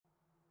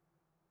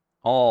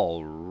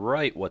All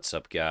right, what's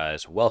up,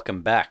 guys?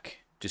 Welcome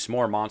back to some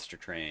more Monster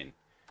Train.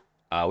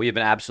 We have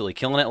been absolutely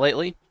killing it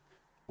lately.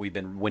 We've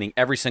been winning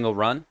every single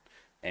run,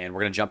 and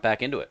we're going to jump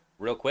back into it.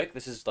 Real quick,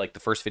 this is like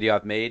the first video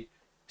I've made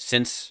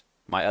since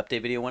my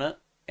update video went up,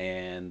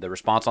 and the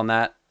response on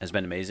that has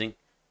been amazing.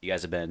 You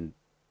guys have been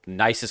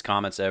nicest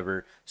comments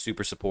ever,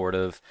 super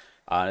supportive.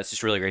 It's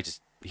just really great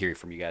to hear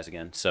from you guys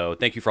again. So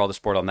thank you for all the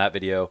support on that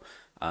video,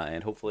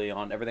 and hopefully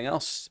on everything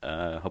else.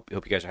 Hope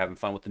you guys are having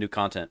fun with the new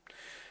content.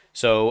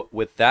 So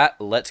with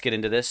that, let's get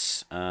into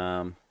this.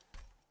 I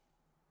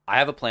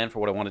have a plan for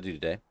what I want to do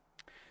today,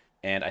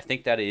 and I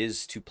think that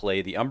is to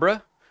play the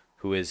Umbra,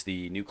 who is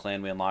the new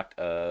clan we unlocked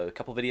a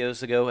couple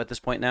videos ago at this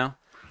point now.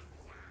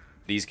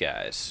 These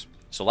guys.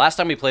 So last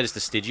time we played as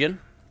the Stygian,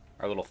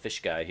 our little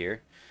fish guy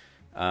here.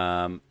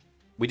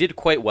 We did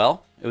quite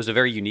well. It was a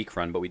very unique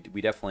run, but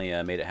we definitely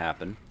made it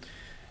happen.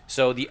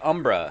 So the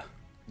Umbra,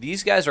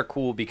 these guys are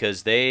cool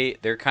because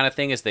their kind of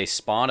thing is they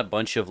spawn a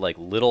bunch of like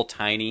little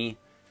tiny.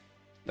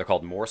 They're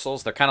called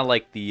morsels. They're kind of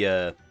like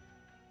the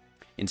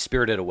in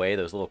Spirited Away,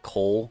 those little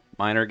coal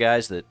miner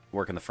guys that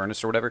work in the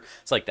furnace or whatever.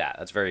 It's like that.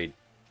 That's very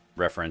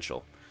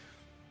referential.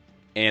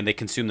 And they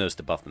consume those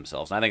to buff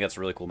themselves. And I think that's a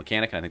really cool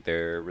mechanic. And I think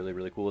they're really,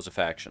 really cool as a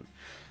faction.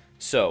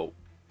 So,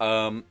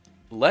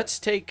 let's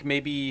take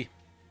maybe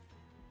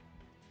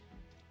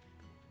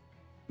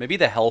the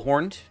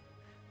Hellhorned.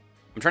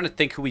 I'm trying to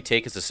think who we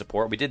take as a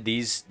support. We did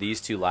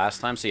these two last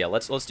time. So yeah,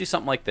 let's do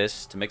something like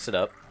this to mix it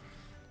up.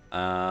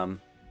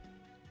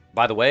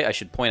 By the way, I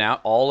should point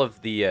out all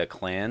of the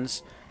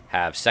clans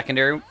have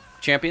secondary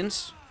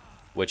champions,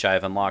 which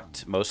I've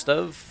unlocked most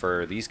of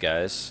for these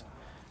guys.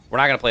 We're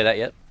not going to play that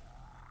yet.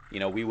 You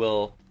know,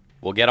 we'll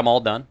get them all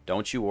done.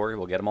 Don't you worry,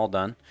 we'll get them all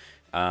done.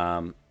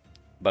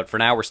 But for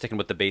now, we're sticking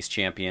with the base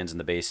champions and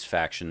the base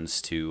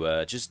factions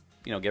to just,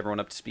 you know, get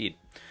everyone up to speed.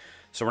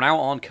 So we're now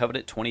on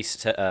Covenant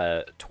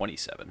 27.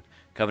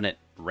 Covenant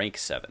rank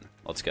 7.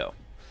 Let's go.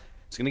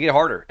 It's going to get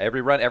harder. Every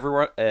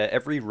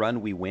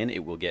run we win,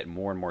 it will get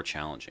more and more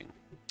challenging.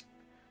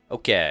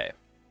 Okay.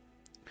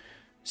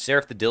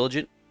 Seraph the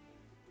Diligent.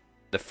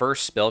 The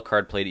first spell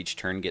card played each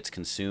turn gets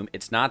consumed.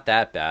 It's not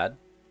that bad.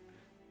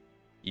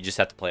 You just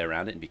have to play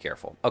around it and be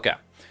careful. Okay.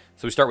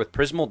 So we start with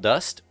Prismal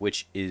Dust,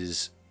 which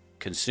is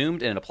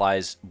consumed and it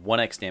applies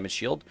 1x damage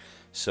shield.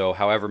 So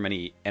however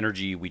many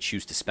energy we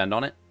choose to spend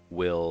on it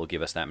will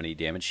give us that many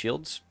damage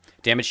shields.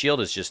 Damage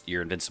shield is just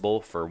you're invincible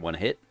for one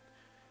hit.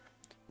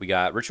 We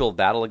got Ritual of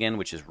Battle again,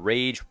 which is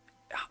Rage.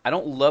 I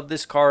don't love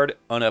this card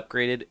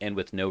unupgraded and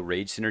with no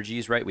Rage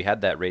synergies, right? We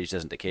had that Rage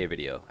Doesn't Decay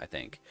video, I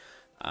think.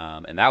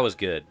 And that was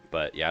good,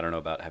 but yeah, I don't know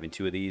about having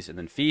two of these. And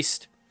then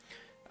Feast.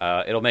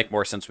 It'll make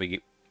more sense when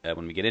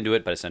we get into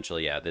it, but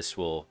essentially, yeah, this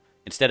will,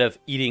 instead of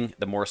eating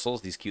the morsels,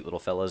 these cute little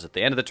fellas at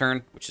the end of the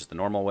turn, which is the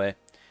normal way,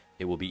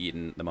 it will be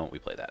eaten the moment we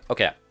play that.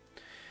 Okay.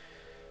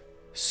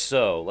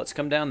 So, let's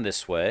come down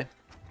this way.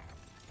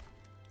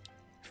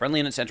 Friendly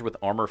units enter with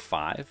Armor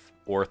 5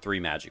 or 3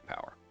 Magic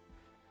Power.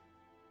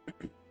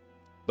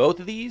 Both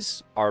of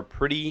these are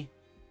pretty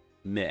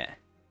meh.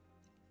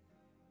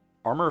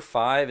 Armor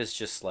 5 is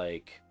just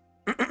like...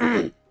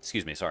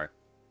 excuse me, sorry.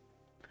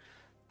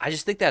 I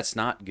just think that's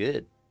not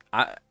good.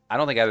 I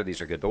don't think either of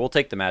these are good, but we'll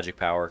take the Magic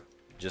Power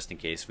just in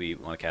case we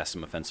want to cast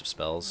some offensive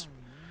spells.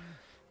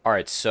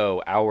 Alright,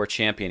 so our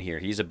champion here,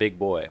 he's a big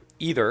boy.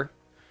 Either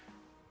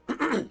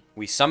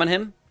we summon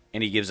him,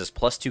 and he gives us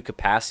 +2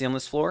 capacity on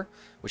this floor,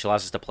 which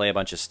allows us to play a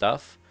bunch of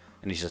stuff,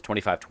 and he's just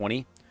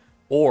 25-20.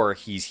 Or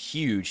he's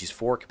huge, he's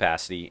 4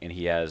 capacity, and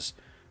he has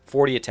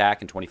 40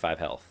 attack and 25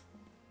 health.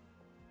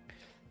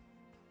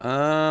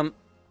 I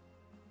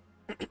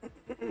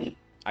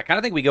kind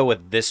of think we go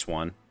with this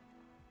one.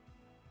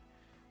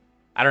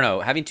 I don't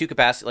know, having 2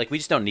 capacity, like, we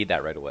just don't need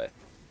that right away.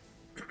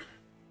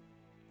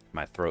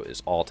 My throat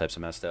is all types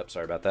of messed up,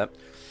 sorry about that.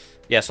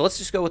 Yeah, so let's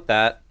just go with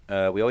that.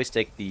 We always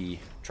take the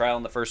trial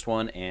on the first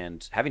one,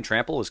 and having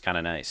trample is kind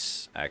of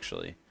nice,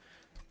 actually.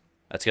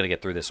 That's going to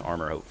get through this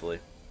armor, hopefully.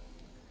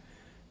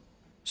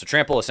 So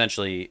trample,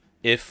 essentially,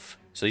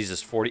 so he's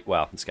just 40,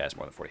 well, this guy has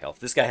more than 40 health.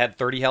 If this guy had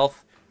 30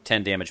 health,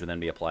 10 damage would then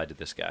be applied to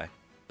this guy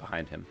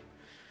behind him.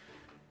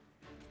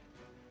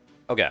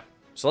 Okay,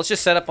 so let's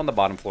just set up on the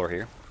bottom floor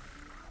here.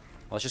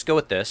 Let's just go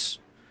with this.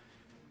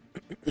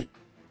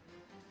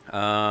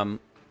 We're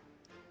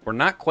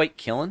not quite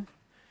killing.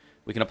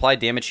 We can apply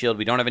damage shield.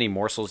 We don't have any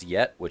morsels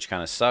yet, which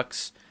kind of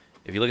sucks.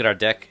 If you look at our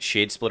deck,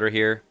 Shade Splitter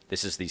here,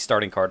 this is the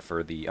starting card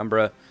for the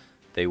Umbra.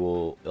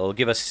 It'll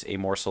give us a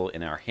morsel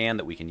in our hand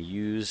that we can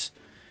use.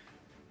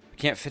 We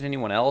can't fit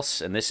anyone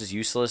else, and this is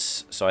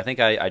useless, so I think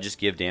I just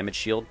give damage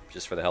shield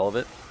just for the hell of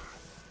it.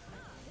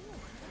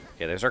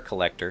 Okay, there's our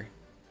collector.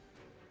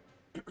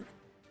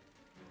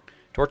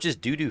 Torches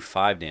do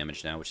 5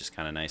 damage now, which is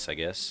kind of nice, I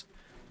guess.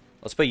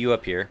 Let's put you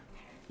up here.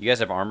 You guys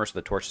have armor, so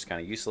the torch is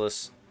kind of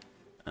useless.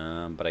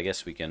 But I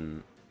guess we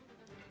can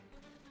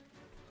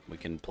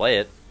play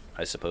it,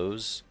 I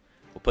suppose.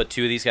 We'll put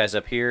 2 of these guys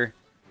up here.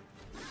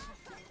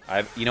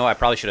 You know, I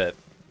probably should have...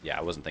 Yeah,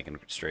 I wasn't thinking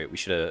straight. We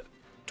should have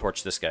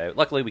torch this guy.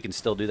 Luckily, we can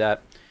still do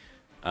that.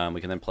 We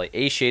can then play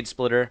a Shade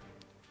Splitter.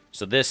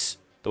 So this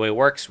The way it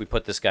works, we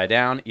put this guy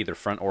down, either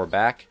front or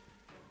back.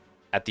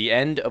 At the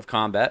end of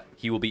combat,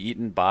 he will be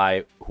eaten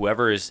by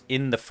whoever is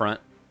in the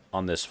front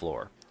on this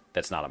floor.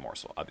 That's not a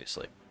morsel,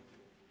 obviously.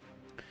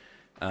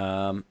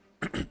 So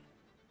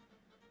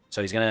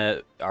he's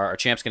gonna, our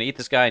champ's gonna eat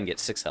this guy and get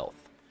 6 health,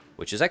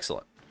 which is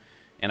excellent.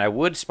 And I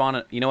would spawn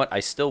it. You know what? I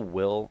still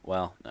will.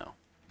 Well, no.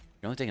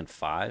 You're only taking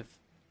 5.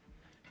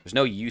 There's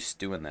no use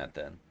doing that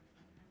then.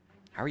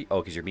 How are you?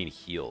 Oh, because you're being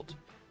healed.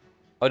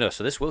 Oh no,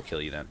 so this will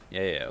kill you then.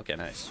 Yeah. Okay,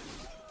 nice.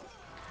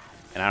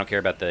 And I don't care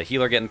about the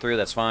healer getting through.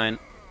 That's fine.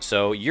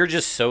 So you're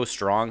just so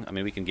strong. I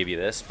mean, we can give you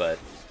this, but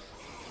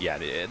yeah,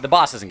 the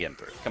boss isn't getting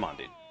through. Come on,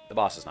 dude. The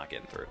boss is not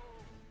getting through.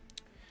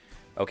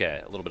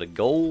 Okay, a little bit of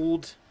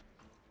gold.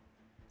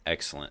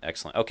 Excellent,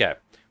 excellent. Okay,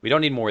 we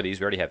don't need more of these.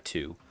 We already have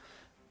 2.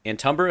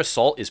 Antumbra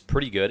Assault is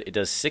pretty good. It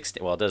does 6.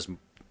 Well, it does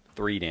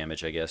 3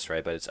 damage, I guess,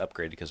 right? But it's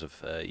upgraded because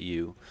of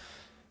you.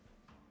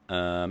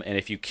 And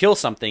if you kill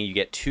something, you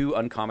get 2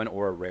 uncommon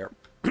or rare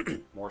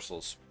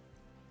morsels.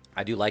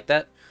 I do like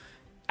that.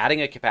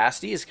 Adding a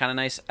capacity is kind of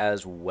nice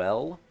as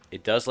well.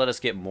 It does let us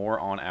get more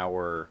on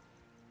our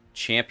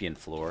champion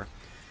floor.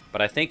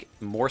 But I think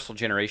morsel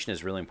generation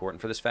is really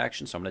important for this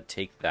faction, so I'm going to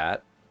take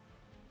that.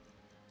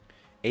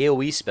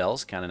 AoE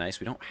spells, kind of nice.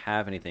 We don't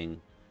have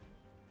anything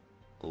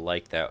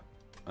like that.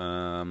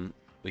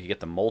 We could get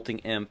the Molting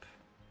Imp.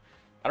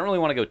 I don't really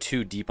want to go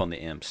too deep on the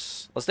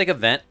imps. Let's take a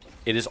vent.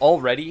 It is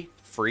already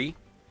free.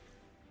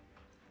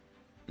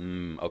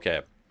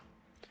 Okay.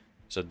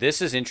 So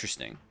this is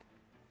interesting.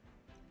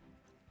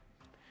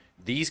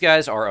 These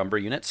guys are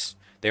Umbra units.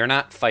 They are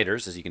not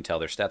fighters, as you can tell.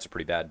 Their stats are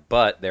pretty bad,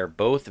 but they're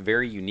both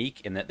very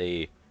unique in that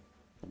they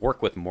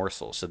work with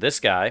morsels. So this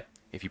guy,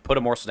 if you put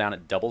a morsel down,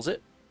 it doubles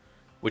it,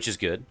 which is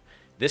good.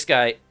 This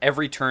guy,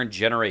 every turn,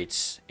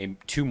 generates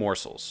 2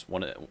 morsels,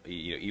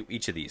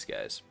 each of these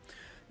guys.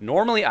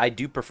 Normally, I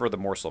do prefer the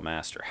Morsel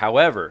Master.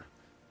 However,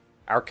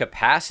 our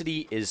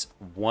capacity is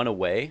 1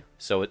 away,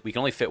 so we can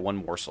only fit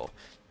 1 morsel.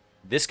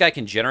 This guy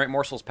can generate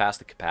morsels past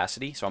the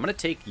capacity, so I'm going to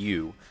take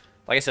you.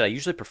 Like I said, I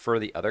usually prefer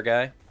the other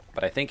guy,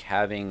 but I think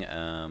having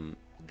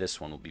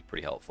this one will be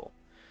pretty helpful.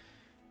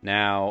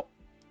 Now,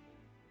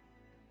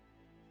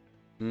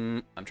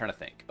 I'm trying to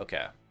think.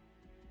 Okay.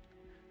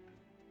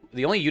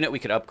 The only unit we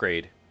could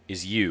upgrade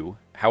is you.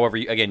 However,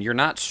 again, you're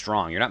not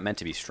strong. You're not meant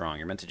to be strong.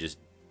 You're meant to just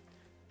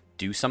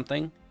do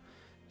something.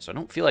 So I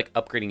don't feel like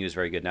upgrading you is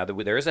very good. Now,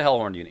 there is a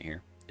Hellhorn unit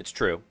here. It's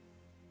true.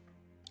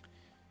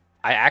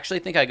 I actually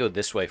think I go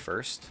this way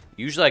first.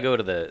 Usually I go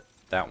to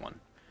that one.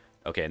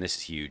 Okay, and this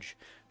is huge.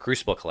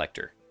 Crucible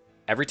Collector.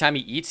 Every time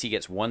he eats, he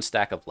gets 1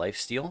 stack of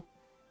lifesteal.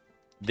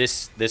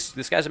 This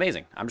guy's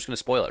amazing. I'm just going to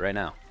spoil it right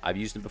now. I've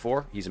used him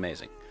before. He's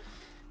amazing.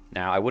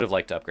 Now, I would have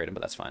liked to upgrade him,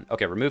 but that's fine.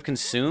 Okay, remove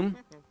Consume.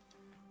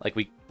 Like,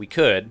 we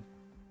could,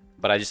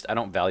 but I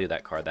don't value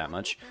that card that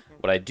much.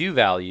 What I do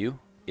value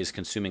is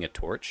consuming a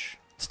torch.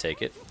 Let's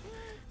take it.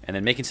 And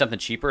then making something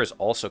cheaper is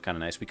also kind of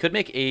nice. We could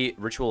make a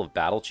Ritual of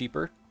Battle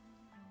cheaper.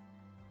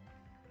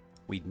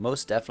 We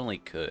most definitely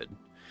could.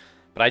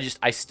 But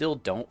I still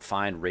don't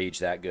find Rage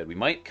that good. We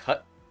might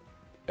cut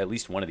at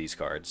least one of these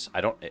cards.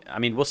 I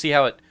mean, we'll see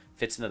how it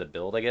fits into the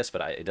build, I guess,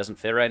 but it doesn't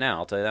fit right now,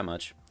 I'll tell you that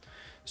much.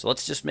 So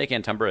let's just make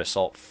Antumbra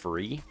Assault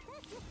free.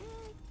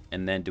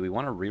 And then do we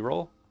want to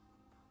reroll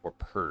or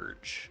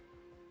purge?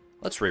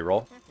 Let's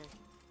reroll.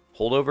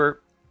 Holdover.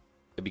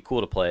 It'd be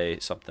cool to play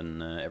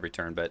something every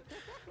turn, but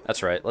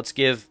that's right. Let's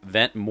give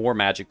Vent more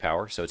magic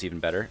power, so it's even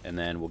better. And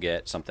then we'll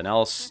get something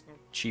else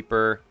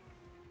cheaper.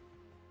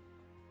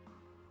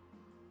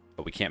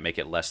 But we can't make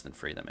it less than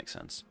free. That makes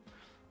sense.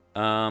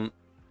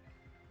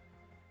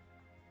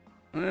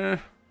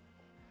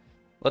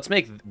 Let's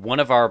make one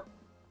of our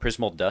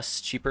Prismal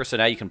Dusts cheaper, so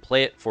now you can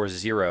play it for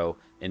 0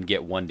 and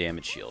get 1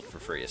 damage shield for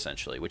free,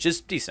 essentially, which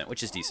is decent,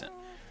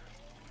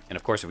 And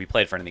of course, if we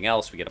play it for anything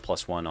else, we get a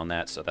 +1 on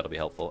that, so that'll be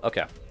helpful.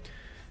 Okay.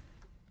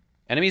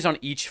 Enemies on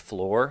each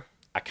floor.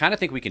 I kind of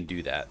think we can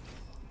do that.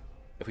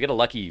 If we get a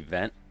lucky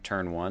event,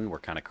 turn 1, we're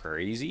kind of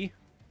crazy.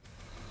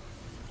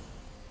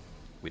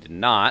 We did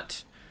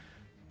not.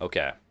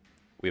 Okay.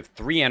 We have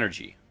 3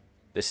 energy.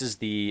 This is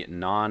the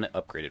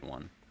non-upgraded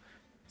one.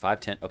 5,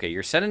 10. Okay,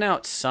 you're sending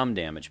out some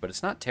damage, but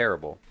it's not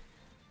terrible.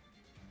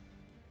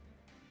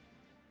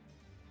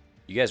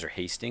 You guys are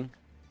hasting.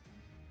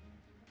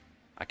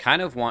 I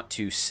kind of want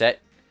to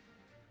set...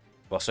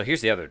 Well, so here's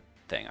the other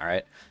thing, all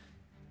right?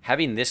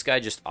 Having this guy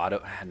just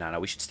auto... No,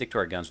 we should stick to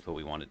our guns with what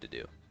we wanted to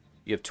do.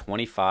 You have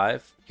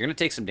 25. You're going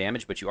to take some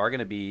damage, but you are going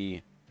to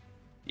be...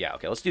 Yeah,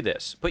 okay, let's do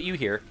this. Put you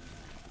here.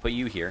 Put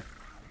you here.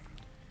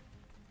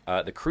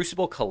 The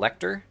Crucible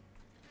Collector...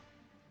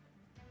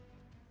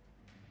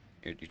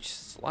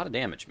 It's a lot of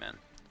damage, man.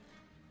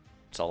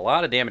 It's a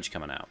lot of damage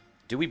coming out.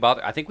 Do we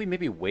bother? I think we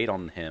maybe wait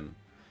on him.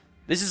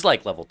 This is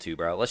like level 2,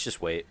 bro. Let's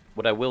just wait.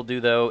 What I will do,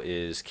 though,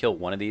 is kill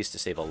one of these to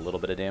save a little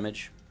bit of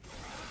damage.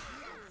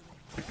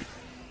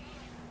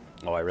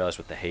 Oh, I realized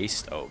with the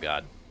haste. Oh,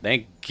 God.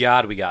 Thank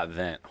God we got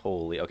Vent.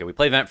 Holy. Okay, we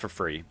play Vent for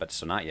free, but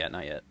so not yet,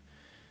 not yet.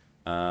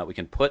 We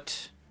can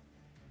put...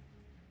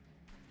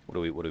 What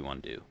do we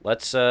want to do?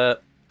 Let's...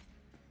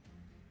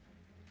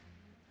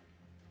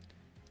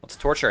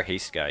 Let's torch our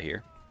haste guy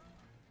here.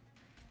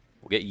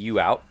 We'll get you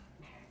out.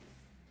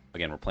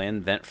 Again, we're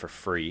playing Vent for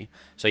free.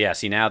 So yeah,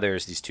 see now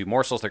there's these 2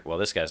 morsels. Well,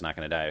 this guy's not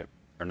going to die,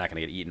 or not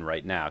going to get eaten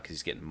right now because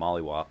he's getting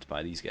mollywopped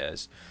by these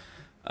guys.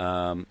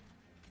 So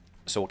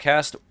we'll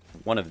cast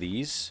one of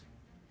these.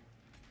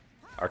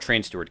 Our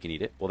Train Steward can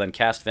eat it. We'll then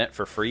cast Vent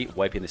for free,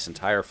 wiping this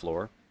entire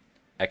floor.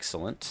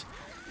 Excellent.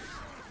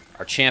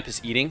 Our champ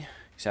is eating.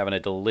 He's having a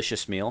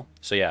delicious meal.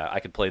 So yeah, I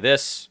could play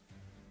this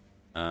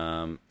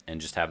and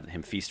just have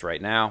him feast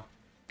right now.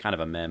 Kind of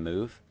a meh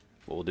move.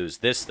 What we'll do is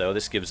this, though.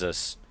 This gives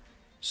us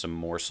some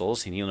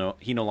morsels. He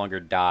no longer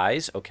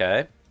dies.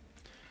 Okay.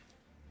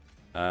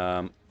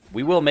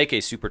 We will make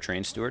a Super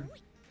Train Steward.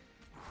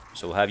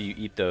 So we'll have you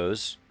eat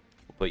those.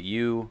 We'll put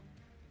you...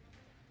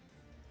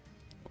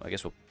 Well, I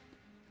guess we'll...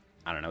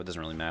 I don't know. It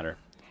doesn't really matter.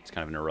 It's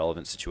kind of an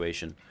irrelevant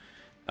situation.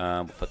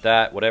 We'll put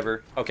that.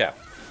 Whatever. Okay.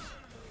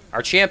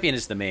 Our champion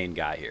is the main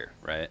guy here,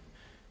 right?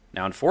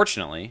 Now,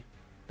 unfortunately,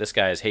 this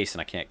guy has haste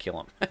and I can't kill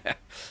him.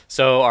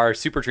 So our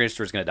Super Train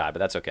Steward is going to die, but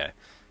that's okay.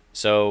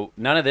 So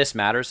none of this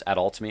matters at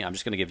all to me. I'm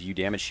just going to give you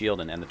damage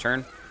shield and end the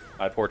turn.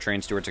 My poor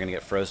Train Stewards are going to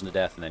get frozen to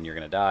death, and then you're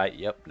going to die.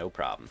 Yep, no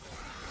problem.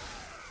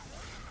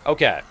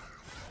 Okay.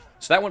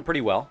 So that went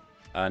pretty well.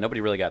 Nobody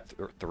really got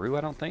through,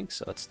 I don't think,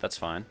 so that's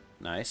fine.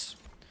 Nice.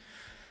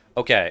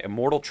 Okay,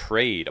 Immortal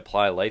Trade.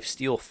 Apply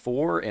Lifesteal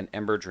 4 and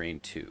Ember Drain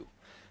 2.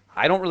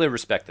 I don't really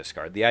respect this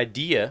card. The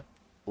idea,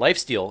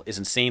 Lifesteal is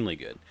insanely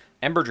good.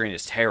 Ember Drain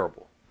is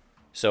terrible.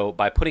 So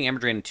by putting Ember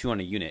Drain 2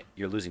 on a unit,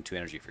 you're losing 2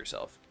 energy for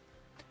yourself.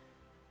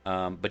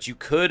 But you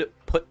could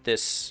put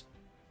this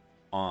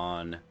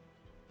on,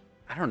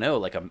 I don't know,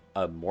 like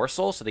a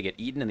morsel so they get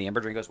eaten and the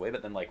Ember Drain goes away,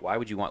 but then, like, why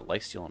would you want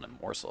Lifesteal on a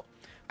morsel?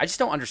 I just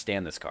don't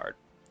understand this card.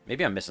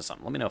 Maybe I'm missing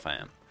something. Let me know if I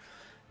am.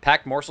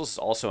 Packed Morsels is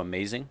also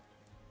amazing.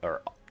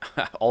 Or,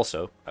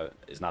 also,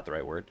 is not the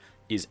right word.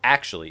 Is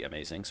actually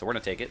amazing, so we're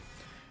going to take it.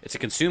 It's a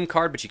consume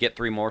card, but you get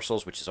 3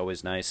 morsels, which is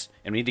always nice.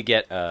 And we need to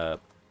get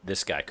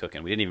this guy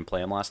cooking. We didn't even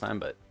play him last time,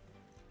 but...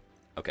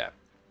 Okay.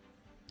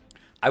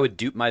 I would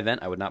dupe my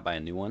Vent. I would not buy a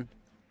new one.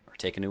 Or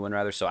take a new one,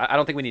 rather. So I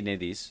don't think we need any of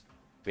these.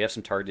 We have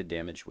some targeted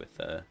damage with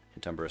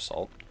Entumber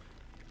Assault.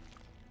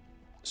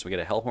 So we get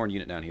a Hellhorn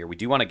unit down here. We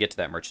do want to get to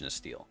that Merchant of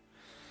Steel.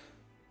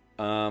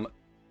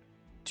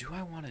 Do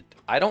I want to...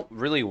 I don't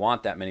really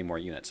want that many more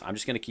units. I'm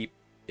just going to keep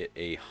it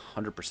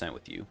 100%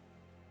 with you.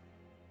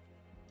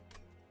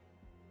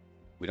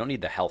 We don't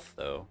need the health,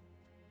 though.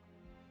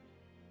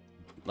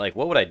 Like,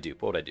 what would I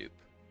dupe? What would I dupe?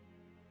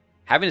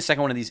 Having a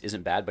second one of these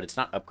isn't bad, but it's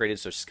not upgraded,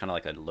 so it's just kind of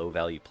like a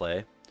low-value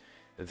play.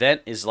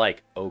 Vent is,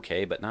 like,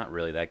 okay, but not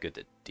really that good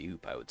to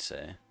dupe, I would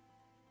say.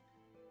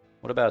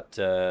 What about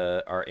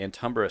our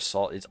Entumber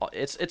Assault?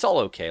 It's all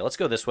okay. Let's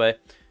go this way.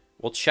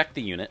 We'll check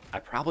the unit. I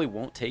probably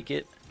won't take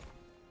it.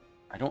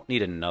 I don't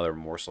need another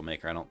Morsel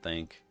Maker, I don't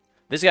think.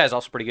 This guy's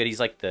also pretty good. He's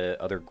like the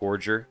other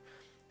Gorger,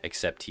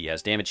 except he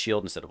has Damage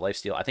Shield instead of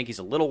Lifesteal. I think he's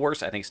a little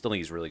worse. I still think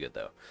he's really good,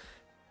 though.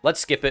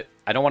 Let's skip it.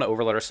 I don't want to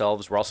overload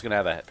ourselves. We're also going to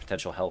have a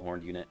potential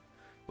Hellhorn unit,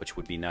 which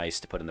would be nice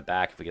to put in the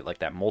back if we get like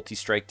that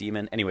multi-strike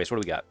demon. Anyways,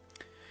 what do we got?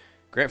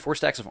 Grant 4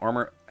 stacks of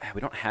armor. We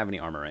don't have any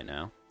armor right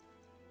now.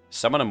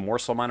 Summon a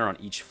Morsel Miner on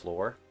each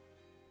floor.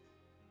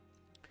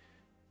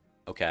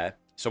 Okay.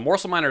 So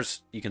Morsel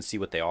Miners, you can see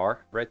what they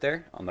are right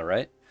there on the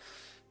right.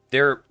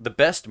 They're the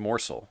best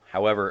morsel.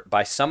 However,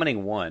 by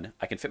summoning one,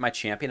 I can fit my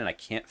champion and I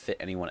can't fit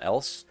anyone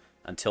else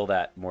until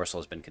that morsel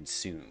has been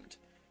consumed,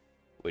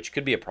 which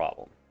could be a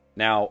problem.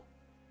 Now,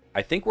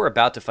 I think we're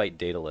about to fight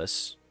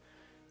Daedalus,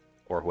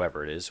 or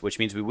whoever it is, which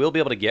means we will be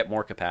able to get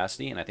more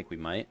capacity, and I think we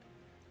might.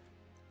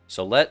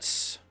 So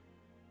let's...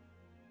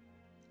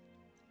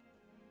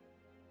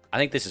 I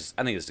think this is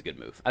a good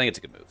move. I think it's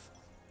a good move.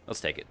 Let's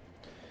take it.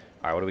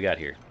 All right, what do we got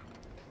here?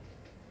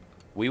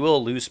 We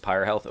will lose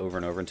Pyre health over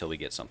and over until we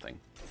get something.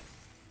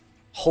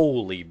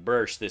 Holy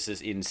burst, this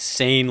is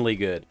insanely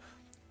good.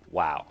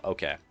 Wow,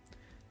 okay.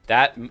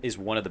 That is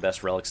one of the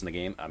best relics in the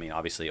game. I mean,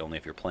 obviously, only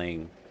if you're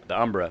playing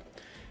the Umbra.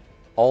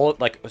 So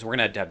we're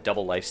going to have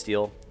double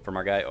lifesteal from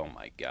our guy. Oh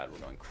my god, we're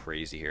going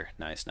crazy here.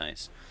 Nice,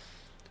 nice.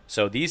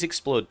 So these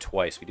explode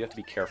twice. We do have to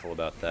be careful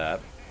about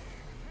that.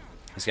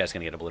 This guy's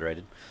going to get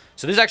obliterated.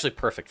 So this is actually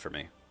perfect for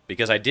me,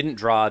 because I didn't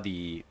draw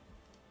the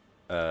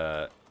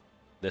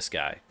this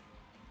guy.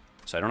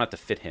 So I don't have to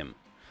fit him.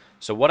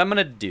 So what I'm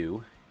going to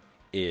do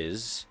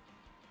is...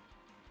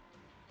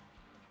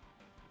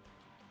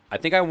 I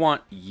think I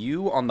want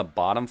you on the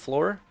bottom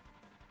floor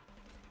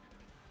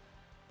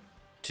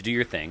to do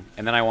your thing.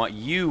 And then I want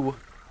you...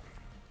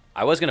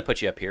 I was going to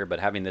put you up here, but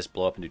having this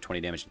blow up and do 20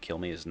 damage and kill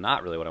me is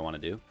not really what I want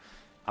to do.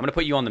 I'm going to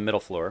put you on the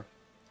middle floor.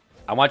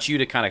 I want you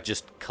to kind of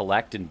just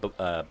collect and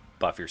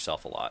buff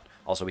yourself a lot.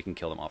 Also, we can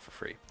kill them all for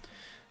free.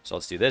 So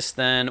let's do this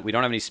then. We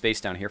don't have any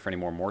space down here for any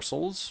more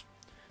morsels,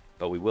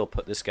 but we will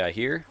put this guy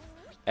here.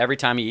 Every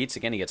time he eats,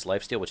 again, he gets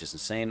lifesteal, which is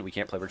insane. We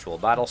can't play Virtual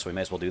Battle, so we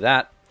may as well do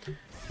that.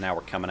 Now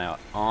we're coming out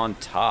on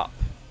top.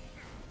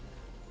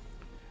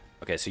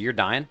 Okay, so you're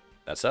dying.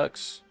 That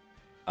sucks.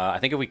 I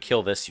think if we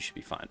kill this, you should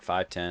be fine.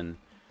 5, 10,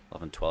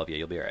 11, 12. Yeah,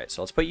 you'll be all right.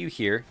 So let's put you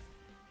here.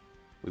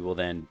 We will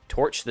then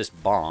torch this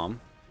bomb.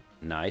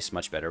 Nice,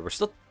 much better. We're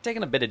still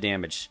taking a bit of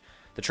damage.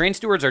 The Train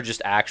Stewards are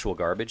just actual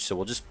garbage, so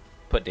we'll just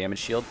put damage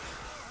shield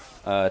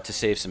to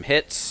save some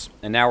hits.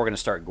 And now we're going to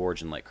start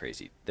gorging like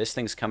crazy. This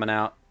thing's coming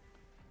out.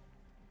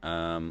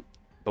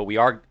 But we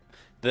are...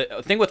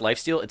 The thing with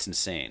lifesteal, it's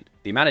insane.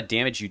 The amount of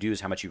damage you do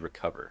is how much you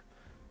recover.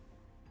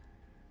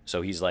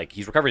 So he's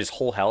recovered his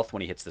whole health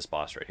when he hits this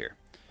boss right here.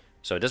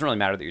 So it doesn't really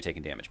matter that you're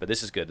taking damage. But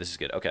this is good. This is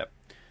good. Okay.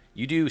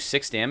 You do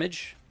 6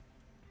 damage,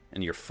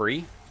 and you're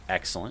free.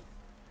 Excellent.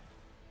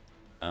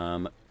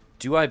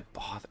 Do I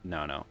bother?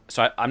 No.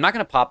 So I'm not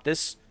going to pop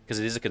this because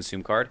it is a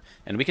consume card.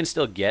 And we can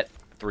still get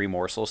 3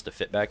 morsels to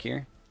fit back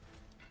here.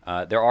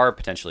 There are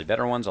potentially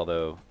better ones,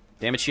 although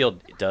damage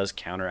shield does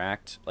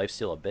counteract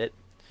lifesteal a bit.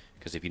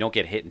 Because if you don't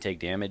get hit and take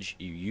damage,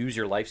 you use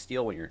your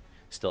lifesteal when you're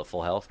still at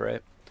full health,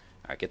 right?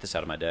 All right, get this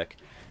out of my deck.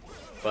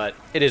 But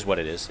it is what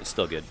it is. It's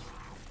still good.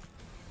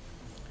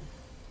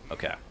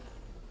 Okay.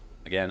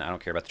 Again, I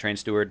don't care about the Train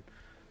Steward.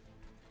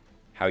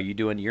 How are you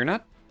doing? You're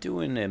not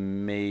doing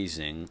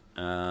amazing.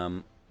 I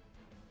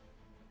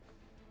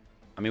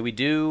mean, we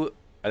do...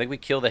 I think we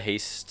kill the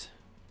haste.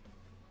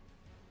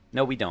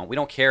 No, we don't. We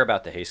don't care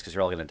about the haste because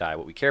you're all going to die.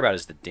 What we care about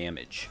is the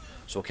damage.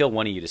 So we'll kill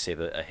one of you to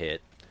save a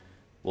hit.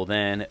 We'll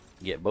then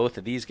get both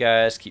of these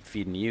guys, keep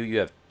feeding you. You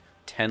have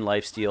 10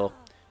 lifesteal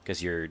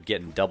because you're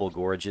getting double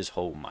gorges.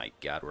 Oh my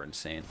god, we're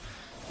insane.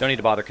 Don't need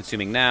to bother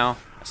consuming now.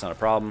 That's not a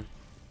problem.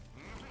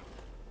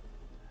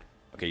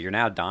 Okay, you're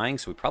now dying,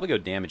 so we probably go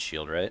damage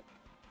shield, right?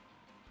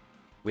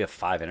 We have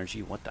 5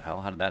 energy. What the hell?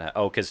 How did that happen?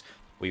 Oh, because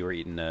we were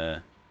eating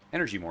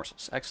energy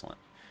morsels. Excellent.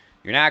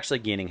 You're now actually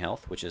gaining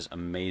health, which is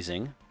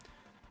amazing.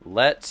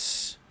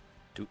 Let's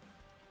do...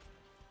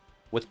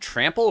 With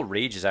Trample,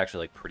 Rage is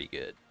actually, like, pretty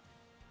good.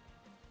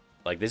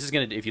 Like, this is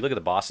going to... If you look at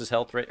the boss's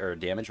health rate, or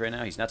damage right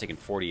now, he's not taking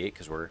 48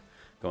 because we're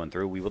going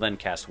through. We will then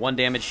cast 1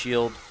 damage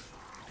shield.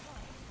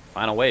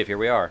 Final wave. Here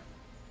we are.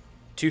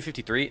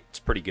 253. It's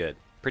pretty good.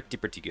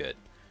 Pretty good.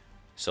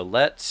 So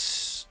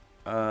let's...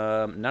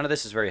 none of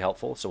this is very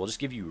helpful, so we'll just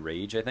give you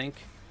Rage, I think.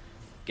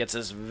 Gets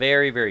us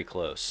very, very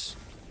close.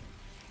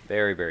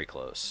 Very, very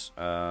close.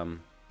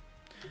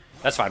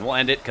 That's fine. We'll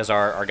end it because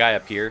our guy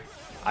up here...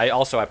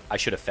 I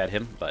should have fed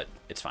him, but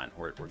it's fine.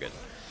 We're good.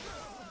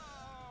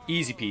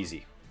 Easy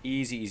peasy.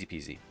 Easy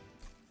peasy.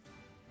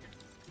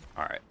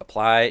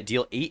 Alright,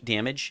 deal 8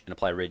 damage and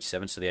apply Rage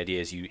 7. So the idea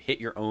is you hit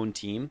your own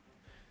team.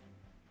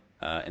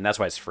 And that's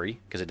why it's free,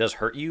 because it does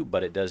hurt you,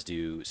 but it does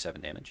do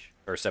 7 damage.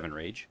 Or 7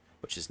 Rage,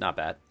 which is not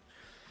bad.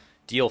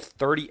 Deal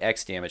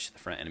 30x damage to the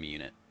front enemy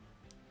unit.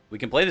 We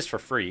can play this for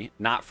free.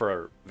 Not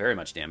for very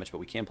much damage, but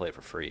we can play it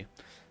for free.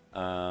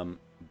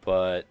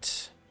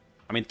 But,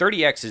 I mean,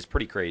 30x is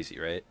pretty crazy,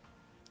 right?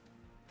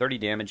 30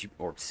 damage,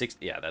 or 6,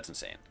 yeah, that's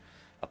insane.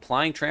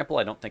 Applying Trample,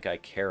 I don't think I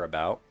care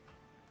about.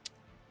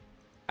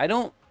 I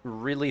don't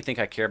really think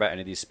I care about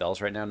any of these spells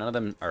right now. None of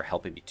them are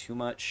helping me too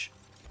much.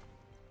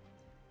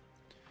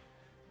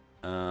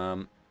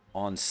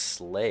 On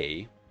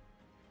Slay,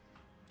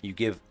 you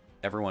give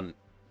everyone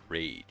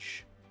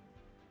Rage.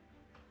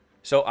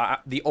 So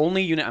the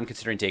only unit I'm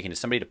considering taking is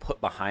somebody to put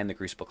behind the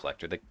Crucible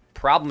Collector. The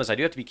problem is I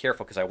do have to be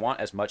careful because I want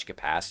as much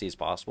capacity as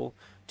possible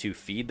to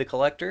feed the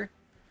Collector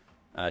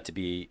to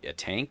be a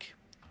tank.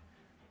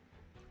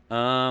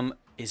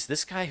 Is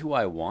this guy who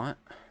I want?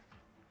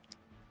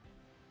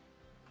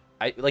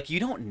 You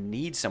don't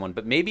need someone,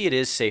 but maybe it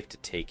is safe to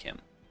take him.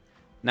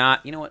 Nah,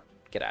 you know what?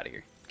 Get out of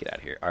here. Get out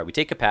of here. All right, we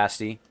take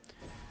capacity.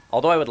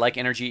 Although I would like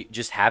energy,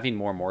 just having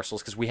more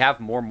morsels, because we have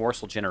more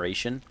morsel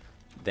generation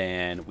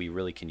than we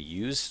really can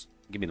use.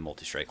 Give me the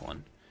multi-strike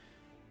one.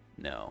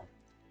 No.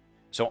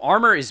 So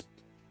armor is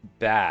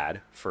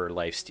bad for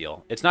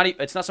lifesteal. It's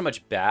not so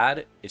much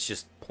bad, it's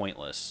just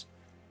pointless.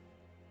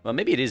 Well,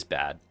 maybe it is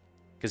bad,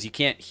 because you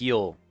can't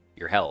heal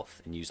your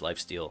health and use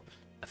lifesteal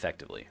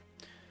effectively.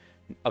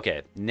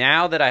 Okay,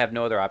 now that I have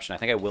no other option, I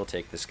think I will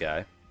take this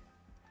guy.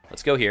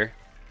 Let's go here.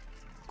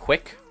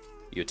 Quick.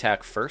 You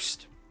attack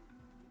first.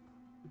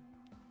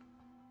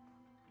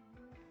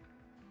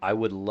 I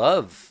would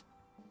love,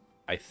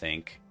 I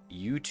think,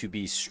 you to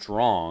be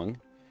strong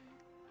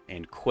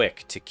and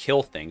quick to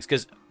kill things,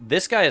 because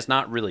this guy is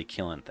not really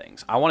killing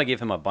things. I want to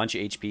give him a bunch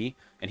of HP,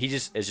 and he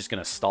is just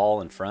going to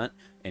stall in front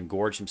and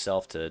gorge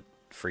himself to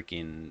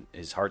freaking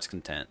his heart's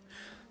content.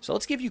 So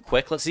let's give you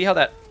quick. Let's see how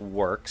that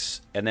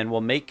works, and then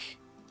we'll make...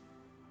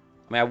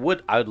 I mean,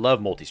 I would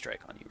love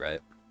multi-strike on you,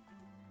 right?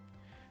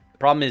 The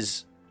problem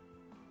is,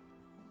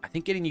 I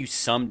think getting you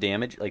some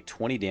damage, like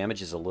 20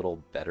 damage, is a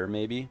little better,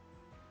 maybe.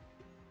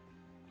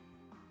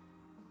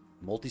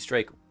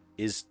 Multi-strike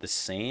is the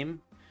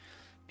same,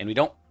 and we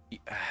don't...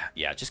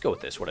 Yeah, just go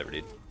with this, whatever,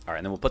 dude. All right,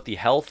 and then we'll put the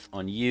health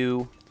on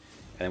you,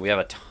 and then we have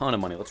a ton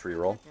of money. Let's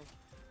reroll.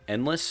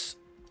 Endless.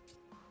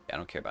 Yeah, I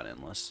don't care about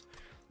Endless.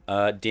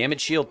 Damage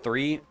shield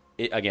 3.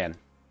 Again,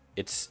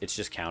 it's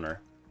just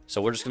counter.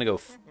 So we're just going to go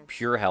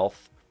pure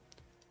health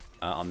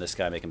on this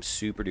guy, make him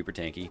super duper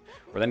tanky.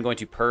 We're then going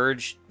to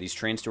purge. These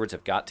Train Stewards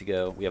have got to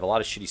go. We have a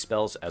lot of shitty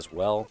spells as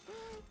well.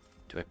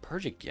 Do I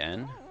purge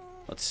again?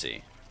 Let's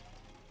see.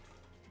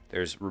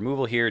 There's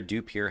removal here,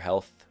 do pure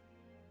health.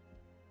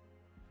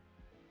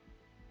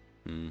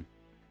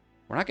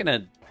 We're not going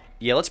to...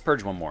 Yeah, let's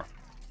purge one more.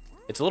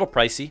 It's a little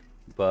pricey,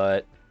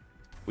 but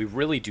we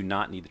really do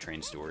not need the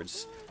train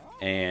stewards.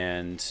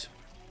 And...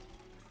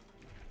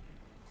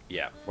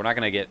 yeah, we're not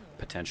going to get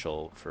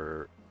potential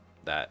for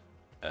that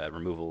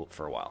removal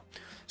for a while.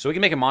 So we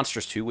can make a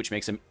Monsters 2, which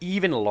makes him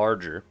even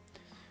larger.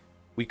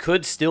 We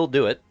could still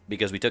do it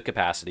because we took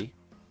capacity.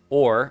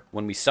 Or,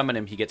 when we summon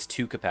him, he gets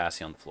 2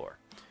 capacity on the floor.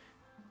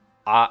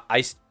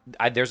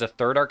 There's a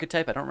third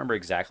archetype. I don't remember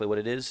exactly what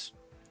it is.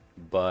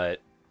 But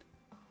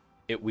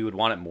we would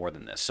want it more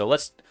than this. So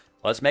let's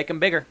make him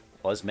bigger.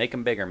 Let's make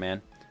him bigger,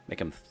 man.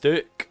 Make him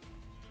thick.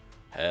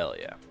 Hell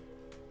yeah.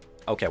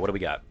 Okay, what do we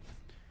got?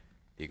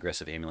 The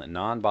aggressive amulet.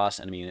 Non-boss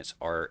enemy units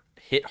are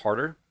hit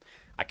harder.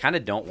 I kind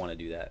of don't want to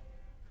do that.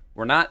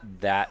 We're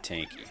not that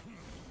tanky.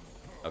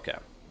 Okay.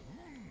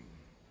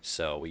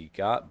 So we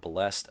got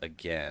blessed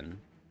again.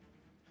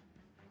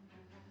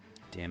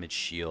 Damage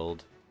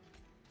shield.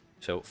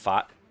 So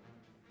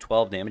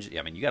 12 damage. Yeah,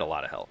 I mean, you got a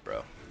lot of health,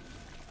 bro.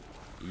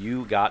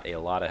 You got a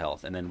lot of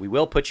health. And then we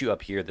will put you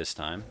up here this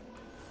time.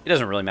 It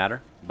doesn't really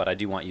matter, but I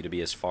do want you to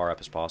be as far up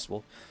as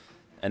possible.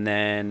 And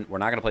then we're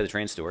not going to play the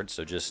train steward,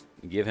 so just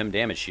give him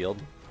damage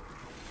shield.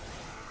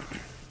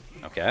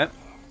 Okay.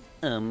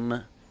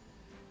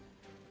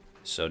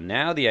 So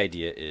now the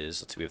idea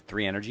is, let's see, we have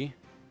 3 energy.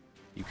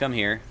 You come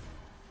here.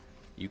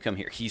 You come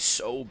here. He's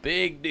so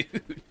big,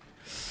 dude.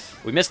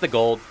 We missed the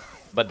gold,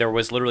 but there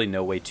was literally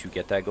no way to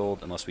get that gold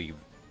unless we...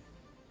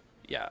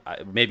 yeah,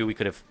 maybe we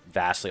could have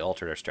vastly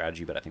altered our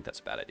strategy, but I think that's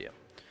a bad idea.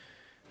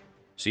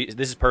 So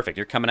this is perfect.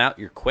 You're coming out.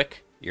 You're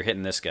quick. You're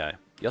hitting this guy.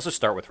 You also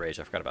start with rage.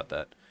 I forgot about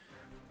that.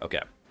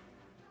 Okay.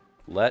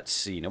 Let's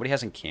see. Nobody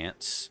has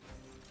incants.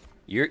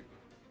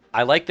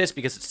 I like this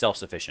because it's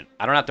self-sufficient.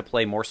 I don't have to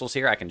play morsels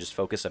here. I can just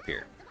focus up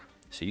here.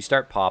 So you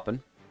start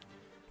popping.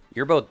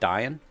 You're both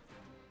dying.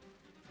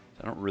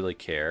 I don't really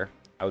care.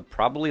 I would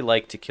probably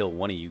like to kill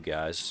one of you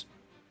guys.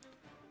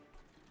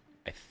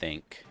 I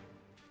think.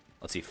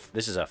 Let's see.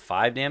 This is a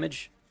 5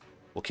 damage.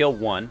 We'll kill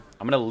one.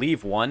 I'm going to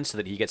leave one so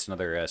that he gets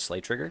another slay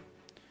trigger.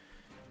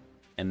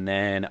 And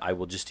then I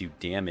will just do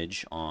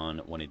damage on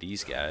one of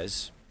these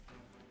guys.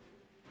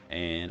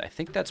 And I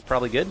think that's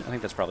probably good. I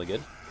think that's probably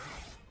good.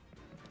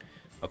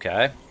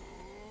 Okay.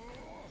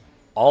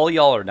 All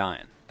y'all are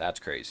dying. That's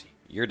crazy.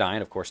 You're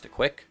dying, of course, to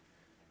quick.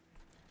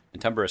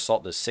 Entumber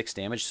Assault does 6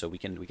 damage, so we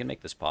can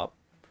make this pop.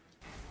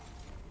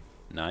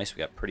 Nice. We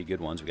got pretty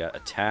good ones. We got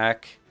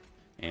attack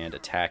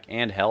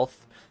and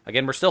health.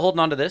 Again, we're still holding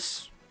on to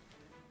this.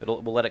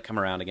 We'll let it come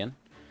around again.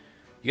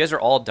 You guys are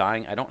all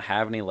dying. I don't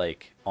have any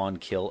like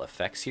on-kill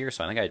effects here,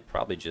 so I think I'd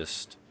probably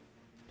just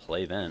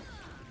play Vent.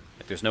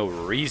 Like, there's no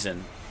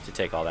reason to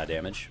take all that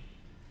damage.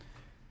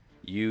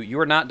 You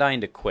are not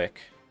dying to quick,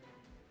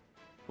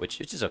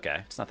 which is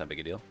okay. It's not that big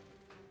a deal.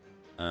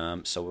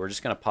 So we're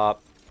just gonna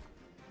pop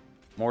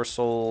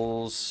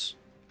morsels.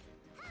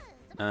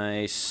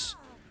 Nice.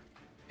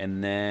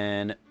 And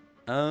then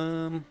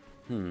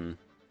there's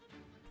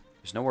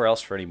nowhere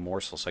else for any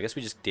morsels, so I guess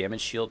we just damage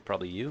shield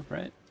probably you,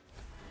 right?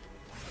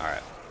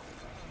 Alright.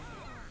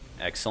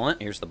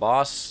 Excellent. Here's the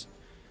boss.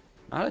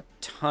 Not a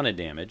ton of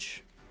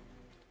damage,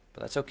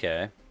 but that's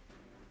okay.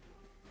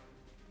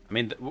 I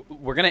mean,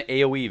 we're going to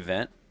AoE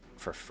Vent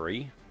for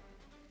free,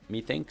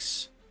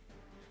 methinks.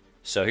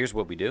 So here's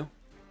what we do.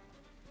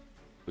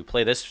 We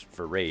play this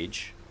for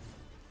Rage.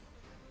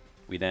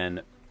 We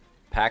then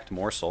Packed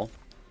Morsel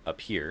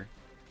up here.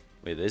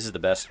 Wait, this is the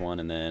best one,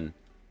 and then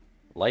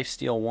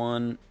Lifesteal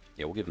 1.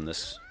 Yeah, we'll give him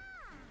this.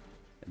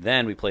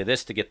 Then we play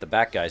this to get the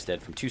back guys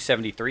dead from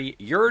 273.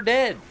 You're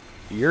dead.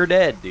 You're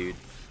dead, dude.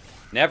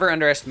 Never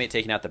underestimate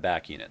taking out the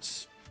back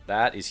units.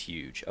 That is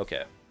huge.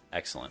 Okay,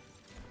 excellent.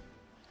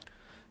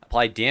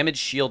 Apply damage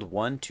shield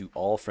 1 to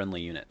all friendly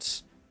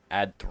units.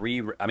 Add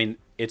 3... I mean,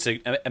 it's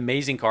an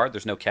amazing card.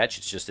 There's no catch.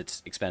 It's just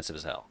it's expensive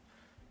as hell.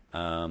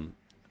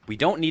 We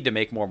don't need to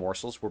make more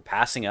morsels. We're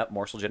passing up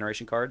morsel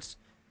generation cards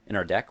in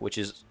our deck, which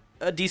is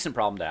a decent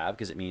problem to have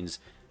because it means,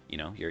 you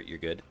know, you're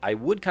good. I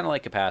would kind of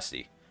like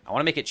capacity. I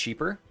want to make it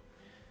cheaper,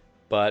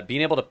 but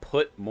being able to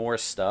put more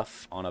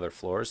stuff on other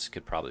floors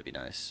could probably be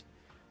nice.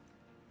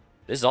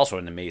 This is also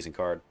an amazing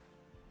card.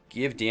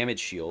 Give damage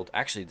shield.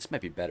 Actually, this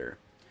might be better.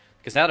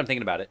 Because now that I'm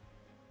thinking about it,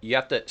 you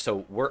have to...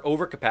 So we're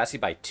over capacity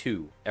by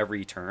 2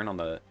 every turn on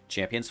the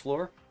champions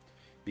floor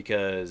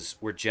because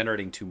we're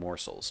generating 2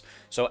 morsels.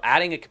 So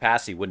adding a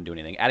capacity wouldn't do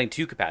anything. Adding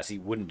 2 capacity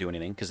wouldn't do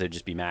anything because they'd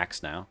just be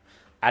maxed now.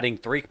 Adding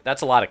 3...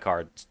 That's a lot of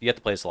cards. You have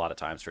to play this a lot of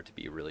times for it to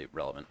be really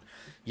relevant.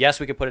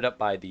 Yes, we could put it up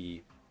by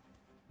the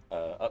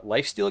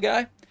lifesteal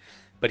guy,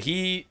 but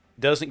he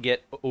doesn't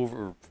get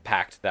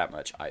overpacked that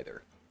much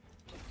either.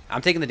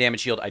 I'm taking the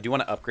damage shield. I do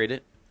want to upgrade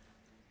it,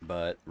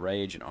 but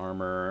rage and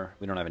armor,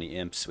 we don't have any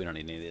imps. We don't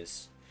need any of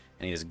this.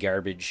 Any of this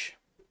garbage.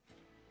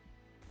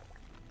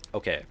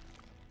 Okay.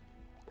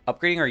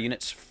 Upgrading our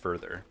units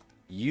further.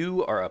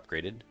 You are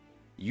upgraded.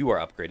 You are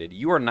upgraded.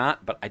 You are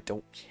not, but I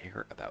don't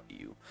care about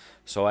you.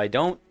 So I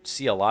don't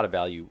see a lot of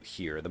value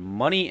here. The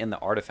money in the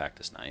artifact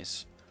is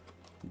nice.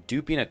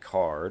 Duping a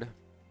card.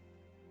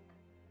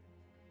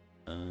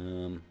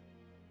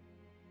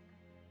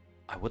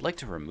 I would like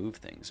to remove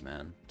things,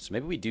 man. So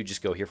maybe we do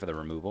just go here for the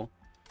removal.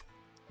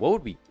 What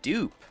would we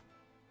dupe?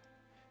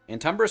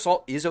 Entumber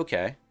Assault is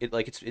okay.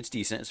 It's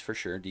decent. It's for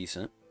sure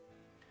decent.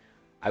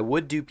 I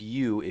would dupe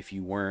you if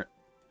you weren't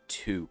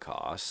 2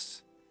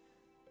 costs.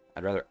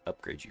 I'd rather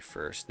upgrade you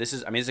first. This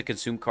is, I mean, it's a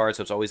consume card,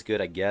 so it's always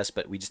good, I guess,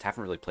 but we just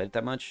haven't really played it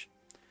that much.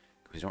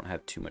 We don't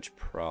have too much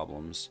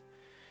problems.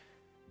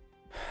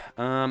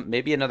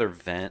 Maybe another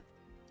vent.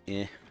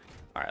 Eh.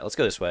 Alright, let's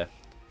go this way.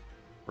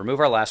 Remove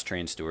our last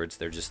train stewards.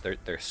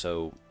 They're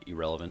so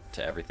irrelevant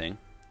to everything.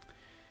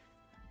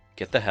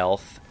 Get the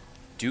health.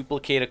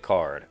 Duplicate a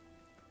card.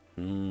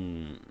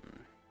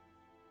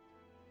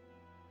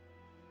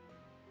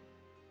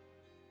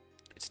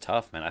 It's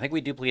tough, man. I think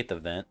we duplicate the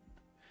vent.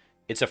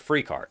 It's a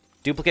free card.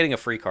 Duplicating a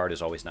free card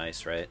is always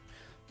nice, right?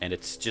 And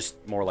it's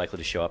just more likely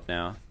to show up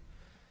now.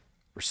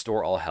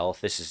 Restore all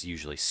health. This is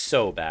usually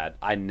so bad.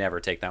 I never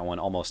take that one.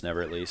 Almost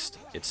never, at least.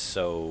 It's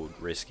so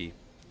risky.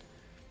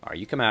 Alright,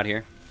 you come out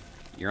here.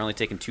 You're only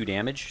taking 2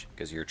 damage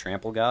because you're a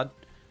trample god.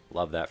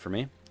 Love that for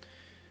me.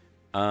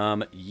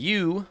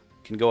 You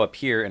can go up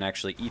here and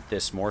actually eat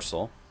this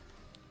morsel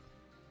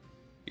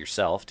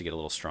yourself to get a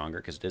little stronger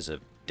because it is a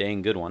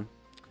dang good one.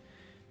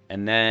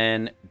 And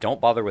then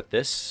don't bother with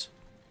this.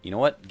 You know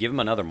what? Give him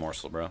another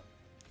morsel, bro.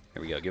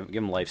 Here we go. Give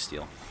him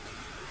lifesteal.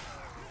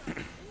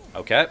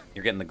 Okay,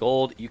 you're getting the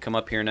gold. You come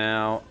up here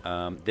now.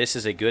 This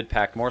is a good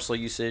packed morsel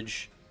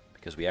usage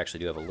because we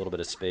actually do have a little bit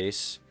of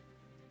space.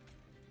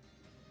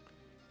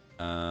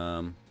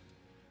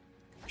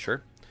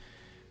 Sure.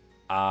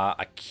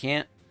 I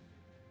can't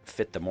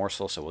fit the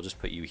morsel, so we'll just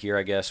put you here,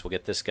 I guess. We'll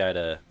get this guy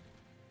to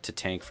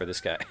tank for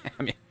this guy.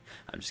 I mean,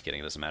 I'm just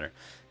kidding. It doesn't matter.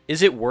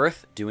 Is it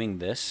worth doing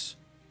this?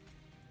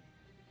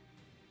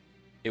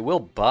 It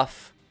will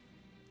buff.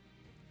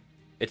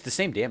 It's the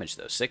same damage,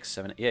 though. 6,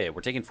 7... Yeah,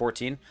 we're taking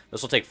 14.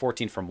 This will take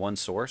 14 from one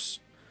source.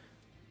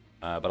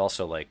 But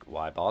also, like,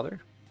 why bother?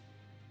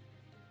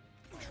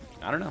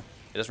 I don't know.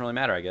 It doesn't really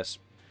matter, I guess.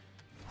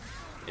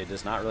 It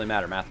does not really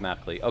matter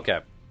mathematically.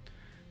 Okay.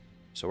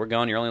 So we're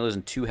going. You're only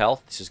losing 2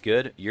 health. This is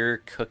good. You're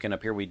cooking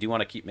up here. We do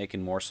want to keep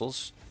making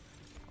morsels.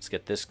 Let's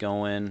get this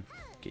going.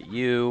 Get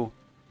you.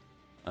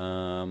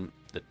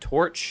 The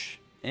torch.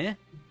 Eh.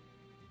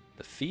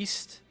 The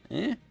feast.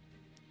 Eh.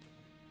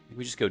 I think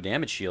we just go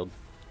damage shield.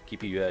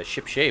 Keep you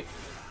ship shape.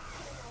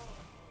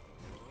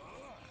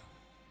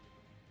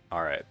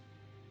 Alright.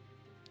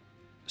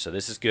 So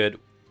this is good.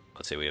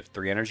 Let's say we have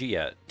 3 energy.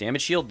 Yeah.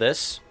 Damage shield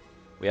this.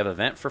 We have a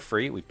vent for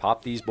free. We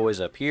pop these boys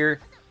up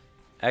here.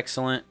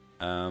 Excellent.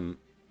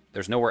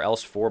 There's nowhere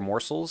else for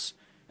morsels.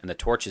 And the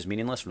torch is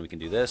meaningless when we can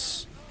do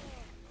this.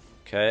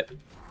 Okay.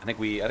 I think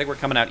we're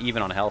coming out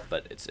even on health,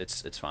 but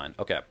it's fine.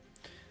 Okay.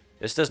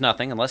 This does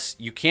nothing unless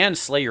you can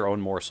slay your own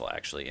morsel,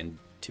 actually. And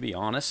to be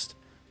honest,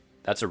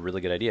 that's a really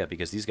good idea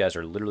because these guys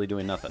are literally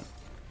doing nothing.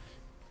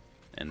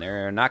 And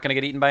they're not going to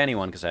get eaten by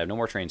anyone because I have no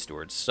more train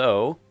stewards.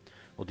 So,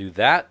 we'll do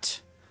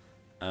that.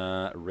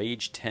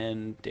 Rage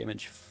 10,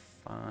 damage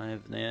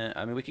 5. Nah,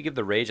 I mean, we could give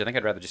the rage. I think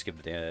I'd rather just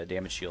give the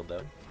damage shield,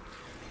 though.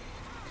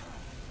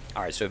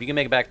 Alright, so if you can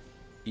make it back...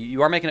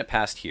 You are making it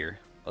past here.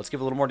 Let's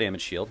give a little more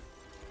damage shield.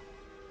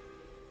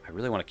 I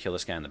really want to kill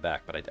this guy in the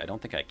back, but I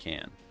don't think I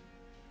can.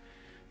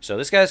 So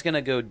this guy's going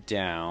to go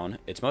down.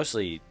 It's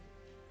mostly...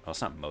 Well,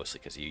 it's not mostly,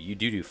 because you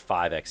do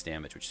 5x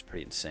damage, which is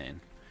pretty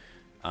insane.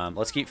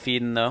 Let's keep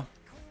feeding, though.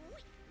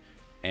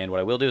 And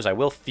what I will do is I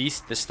will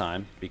feast this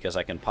time, because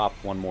I can pop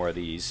one more of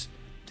these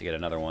to get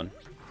another one.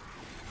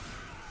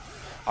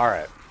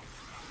 Alright.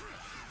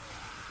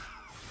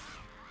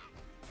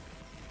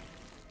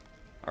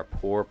 Our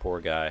poor,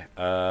 poor guy.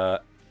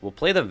 We'll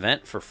play the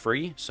vent for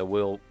free, so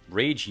we'll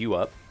rage you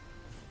up.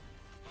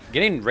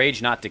 Getting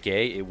rage, not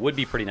decay, it would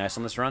be pretty nice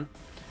on this run.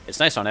 It's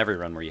nice on every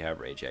run where you have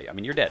rage. I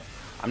mean, you're dead.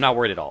 I'm not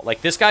worried at all.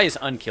 Like, this guy is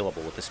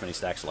unkillable with this many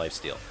stacks of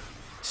lifesteal.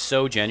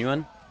 So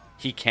genuine,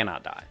 he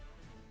cannot die.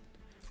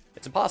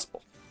 It's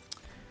impossible.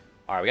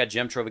 All right, we got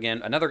Gem Trove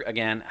again. Another,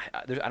 again,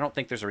 I don't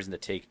think there's a reason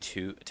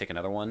to take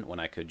another one when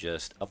I could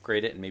just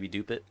upgrade it and maybe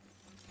dupe it.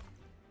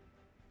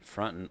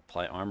 Front and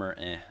apply armor,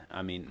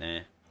 I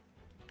mean,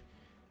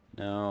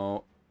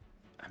 No.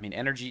 I mean,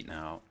 energy,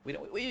 no. We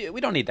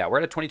don't need that. We're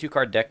at a 22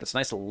 card deck. That's a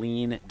nice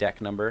lean deck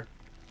number.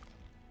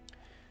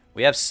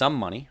 We have some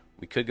money.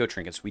 We could go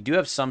trinkets. We do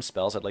have some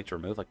spells I'd like to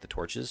remove, like the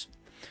torches.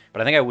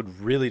 But I think I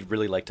would really,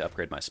 really like to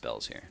upgrade my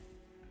spells here.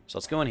 So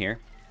let's go in here.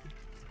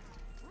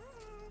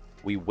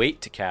 We wait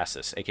to cast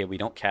this. Okay, we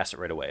don't cast it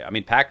right away. I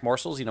mean, packed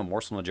morsels, you know,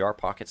 morsel in a jar,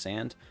 pocket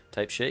sand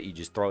type shit. You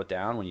just throw it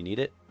down when you need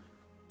it.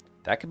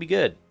 That could be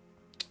good.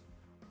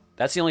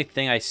 That's the only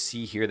thing I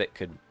see here that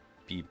could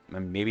be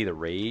maybe the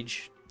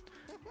rage.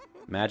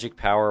 Magic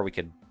power, we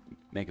could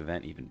make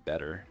event even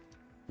better.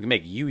 We can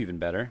make you even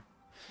better.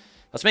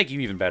 Let's make you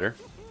even better.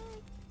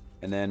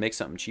 And then make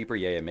something cheaper.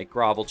 Yeah, make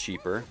grovel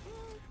cheaper.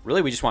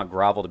 Really, we just want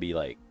grovel to be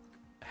like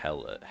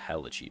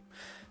hella cheap.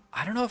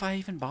 I don't know if I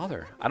even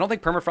bother. I don't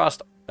think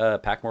permafrost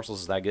pack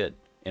morsels is that good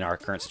in our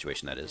current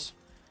situation, that is.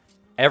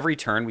 Every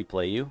turn we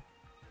play you.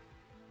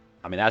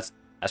 I mean, that's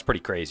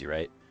pretty crazy,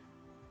 right?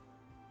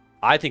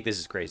 I think this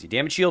is crazy.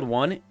 Damage shield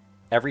 1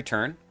 every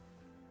turn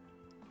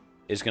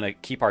is going to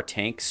keep our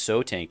tank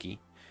so tanky.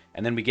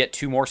 And then we get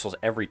 2 morsels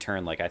every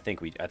turn. Like, I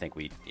think we,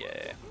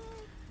 yeah.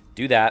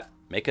 Do that.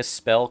 Make a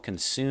spell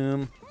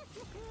consume.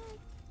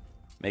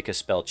 Make a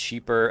spell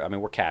cheaper. I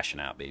mean, we're cashing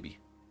out, baby.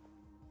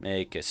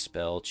 Make a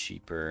spell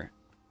cheaper.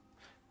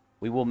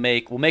 We'll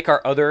make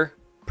our other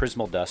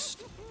Prismal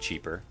Dust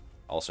cheaper.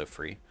 Also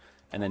free.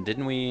 And then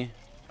didn't we...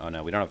 Oh,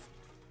 no, we don't have...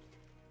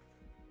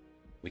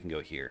 We can go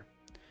here.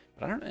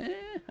 But I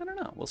don't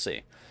know. We'll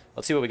see.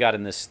 Let's see what we got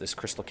in this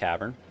Crystal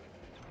Cavern.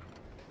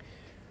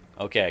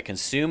 Okay,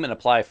 consume and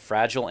apply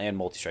Fragile and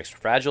Multi-Strikes.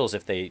 Fragile is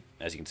if they,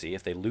 as you can see,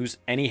 if they lose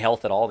any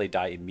health at all, they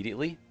die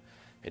immediately.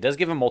 It does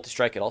give them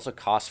Multi-Strike. It also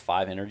costs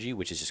 5 energy,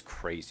 which is just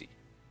crazy.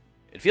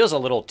 It feels a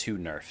little too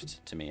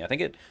nerfed to me. I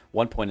think at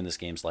one point in this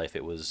game's life,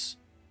 it was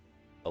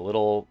a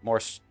little more,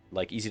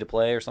 like, easy to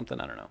play or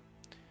something. I don't know.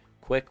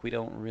 Quick, we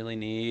don't really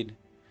need...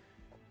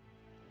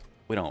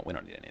 We don't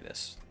need any of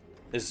this.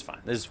 This is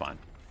fine. This is fine.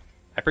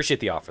 I appreciate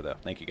the offer, though.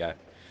 Thank you, guy.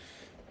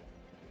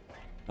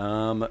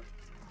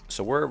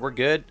 So we're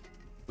good.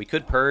 We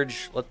could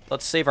purge.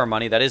 Let's save our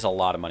money. That is a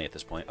lot of money at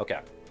this point. Okay.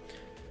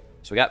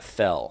 So we got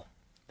Fell.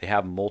 They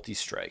have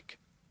Multi-Strike.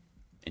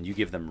 And you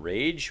give them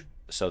Rage,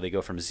 so they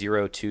go from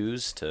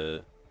 0-2s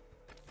to...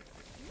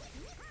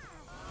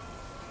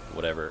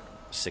 whatever.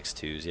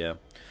 6-2s, yeah.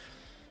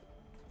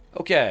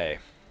 Okay.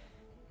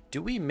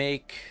 Do we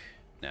make...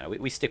 No,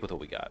 we stick with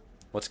what we got.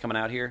 What's coming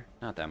out here?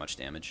 Not that much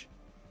damage.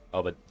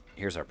 Oh, but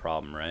here's our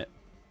problem, right?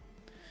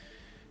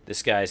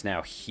 This guy's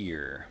now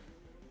here.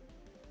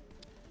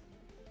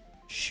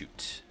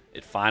 Shoot.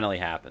 It finally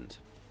happened.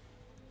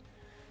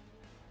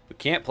 We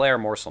can't play our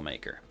Morsel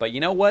Maker. But you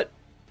know what?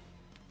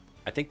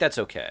 I think that's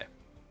okay.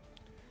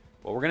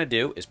 What we're going to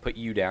do is put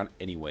you down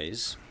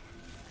anyways.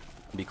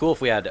 It'd be cool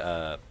if we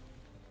had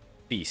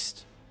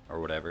Feast or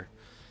whatever.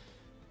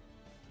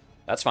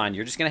 That's fine.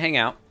 You're just going to hang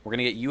out. We're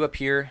going to get you up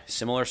here.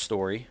 Similar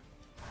story.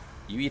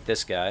 You eat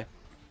this guy.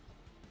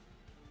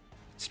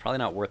 It's probably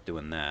not worth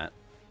doing that.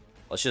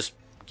 Let's just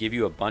give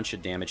you a bunch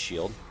of damage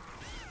shield.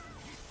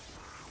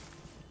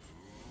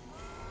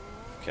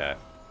 Okay.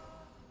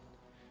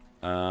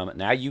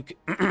 Now you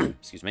can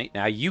excuse me.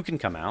 Now you can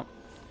come out.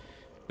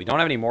 We don't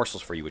have any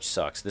morsels for you, which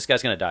sucks. This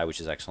guy's gonna die, which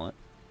is excellent.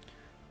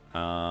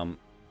 The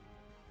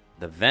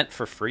vent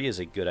for free is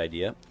a good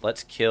idea.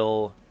 Let's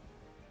kill...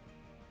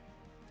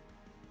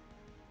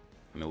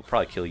 I mean, we'll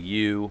probably kill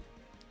you.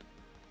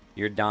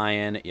 You're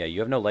dying. Yeah,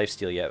 you have no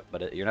lifesteal yet,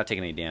 but you're not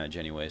taking any damage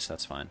anyways, so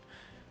that's fine.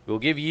 We'll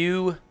give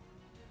you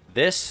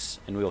this,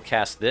 and we will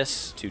cast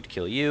this to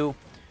kill you.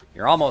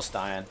 You're almost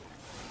dying.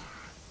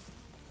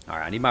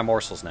 Alright, I need my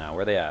morsels now.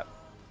 Where are they at?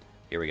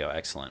 Here we go.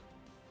 Excellent.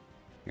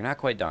 You're not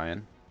quite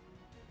dying.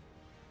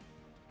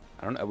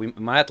 I don't know. We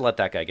might have to let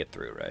that guy get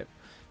through, right?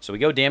 So we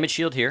go damage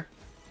shield here.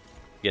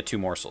 Get 2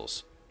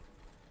 morsels.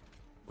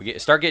 We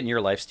start getting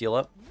your lifesteal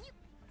up.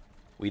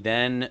 We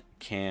then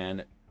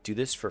can do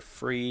this for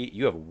free.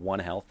 You have 1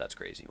 health. That's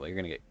crazy. Well, you're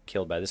going to get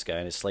killed by this guy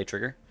and his Slay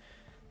Trigger.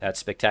 That's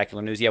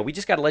spectacular news. Yeah, we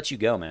just got to let you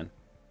go, man.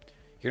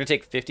 You're going to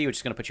take 50, which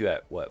is going to put you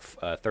at, what,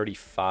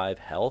 35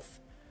 health?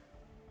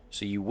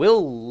 So you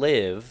will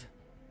live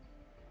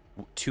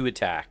 2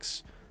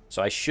 attacks.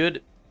 So I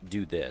should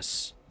do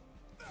this.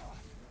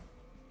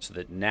 So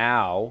that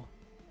now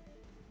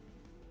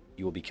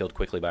you will be killed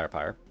quickly by our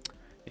pyre.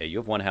 Yeah, you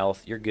have 1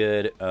 health. You're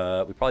good.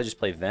 We probably just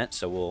play Vent,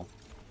 so we'll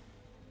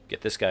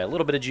get this guy a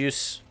little bit of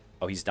juice.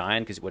 Oh, he's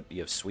dying because what,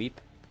 you have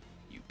Sweep?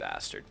 You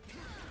bastard.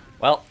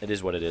 Well, it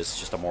is what it is. It's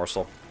just a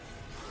morsel.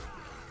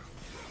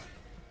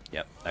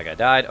 Yep, that guy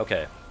died.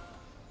 Okay.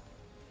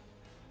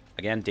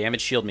 Again,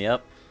 damage shield me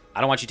up.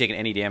 I don't want you taking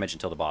any damage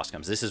until the boss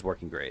comes. This is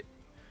working great.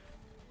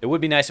 It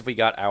would be nice if we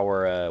got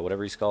our,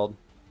 whatever he's called,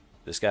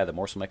 this guy, the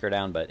Morsel Maker,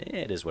 down, but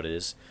it is what it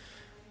is.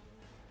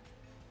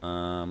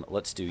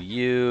 Let's do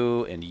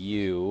you,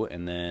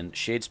 and then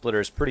Shade Splitter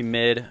is pretty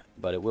mid,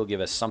 but it will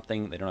give us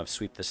something. They don't have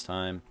Sweep this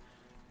time.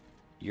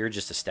 You're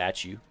just a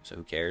statue, so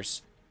who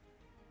cares?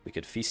 We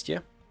could feast you.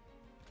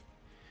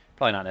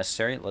 Probably not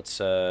necessary. Let's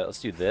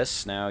do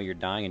this. Now you're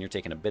dying and you're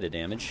taking a bit of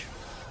damage.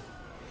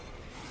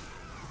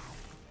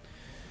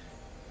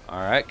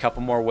 Alright,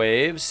 couple more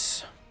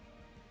waves.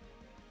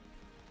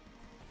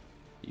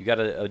 You got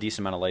a decent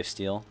amount of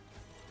lifesteal.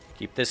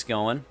 Keep this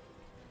going. Can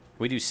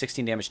we do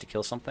 16 damage to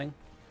kill something?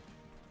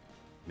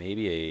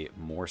 Maybe a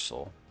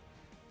morsel.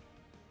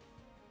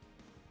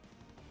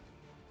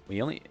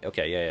 We only...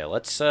 Okay, yeah.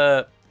 Let's...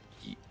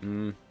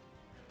 You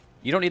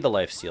don't need the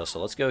lifesteal, so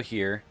let's go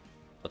here.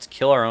 Let's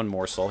kill our own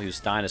morsel, who's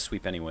dying to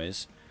sweep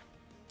anyways.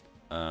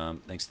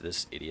 Thanks to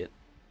this idiot.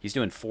 He's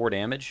doing 4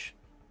 damage.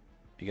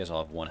 You guys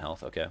all have 1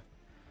 health. Okay.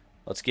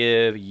 Let's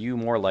give you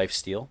more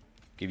lifesteal.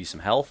 Give you some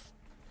health.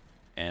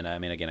 And, I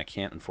mean, again, I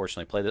can't,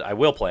 unfortunately, play this. I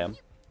will play him.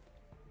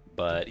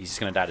 But he's just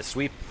going to die to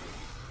sweep.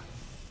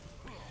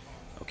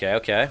 Okay,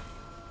 okay.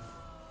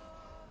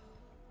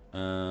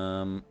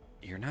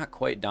 You're not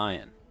quite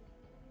dying.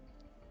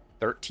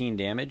 13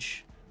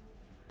 damage.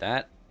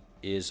 That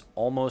is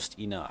almost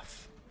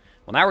enough.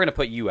 Well, now we're going to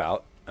put you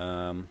out.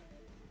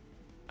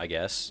 I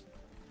guess.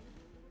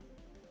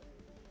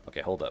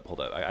 Okay, hold up, hold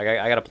up.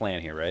 I got a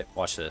plan here, right?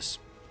 Watch this.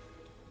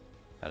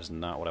 That is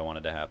not what I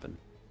wanted to happen.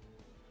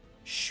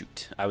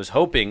 Shoot. I was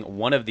hoping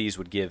one of these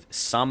would give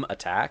some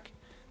attack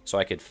so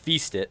I could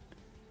feast it.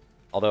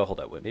 Although, hold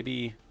up, wait,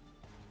 maybe...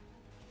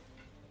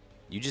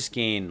 You just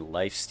gain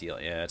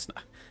lifesteal. Yeah, it's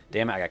not...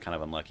 Damn it, I got kind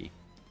of unlucky.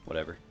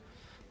 Whatever.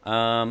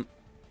 Well,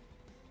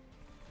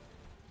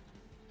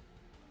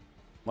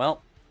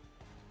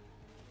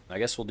 I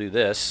guess we'll do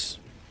this.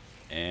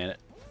 And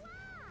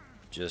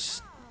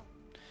just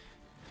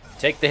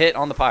take the hit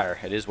on the pyre.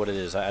 It is what it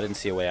is. I didn't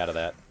see a way out of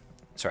that.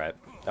 It's alright.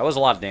 That was a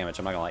lot of damage.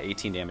 I'm not gonna lie.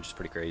 18 damage is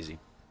pretty crazy.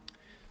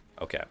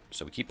 Okay,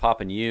 so we keep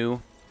popping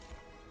you.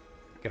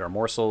 Get our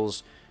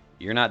morsels.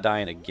 You're not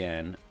dying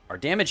again. Our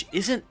damage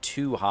isn't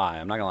too high.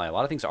 I'm not gonna lie. A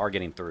lot of things are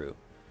getting through,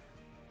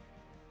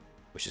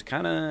 which is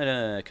kind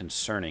of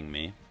concerning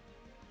me.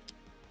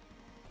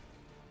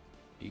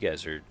 You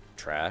guys are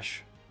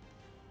trash.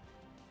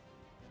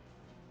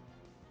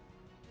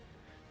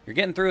 You're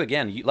getting through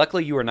again.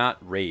 Luckily, you are not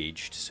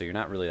raged, so you're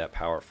not really that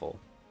powerful.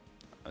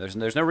 There's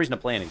no reason to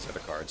play any of these other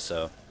cards,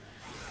 so...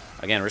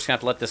 Again, we're just going to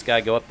have to let this guy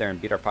go up there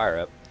and beat our pyre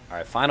up.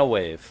 Alright, final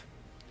wave.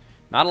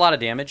 Not a lot of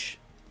damage,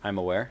 I'm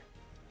aware.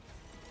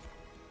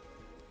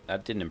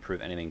 That didn't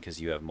improve anything because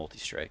you have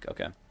multi-strike.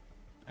 Okay.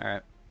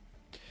 Alright.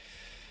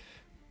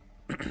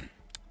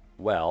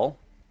 Well,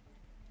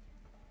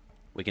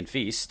 we can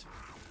feast.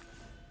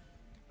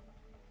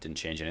 Didn't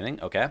change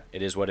anything. Okay,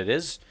 it is what it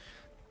is.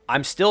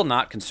 I'm still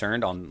not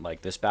concerned on,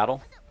 like, this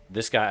battle.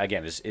 This guy,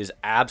 again, is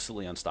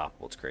absolutely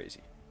unstoppable. It's crazy.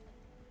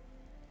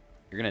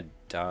 You're going to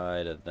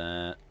die to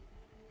that.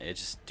 It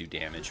just do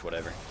damage,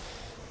 whatever.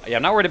 Yeah,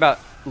 I'm not worried about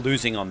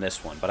losing on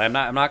this one, but I'm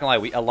not gonna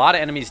lie. A lot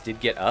of enemies did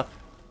get up,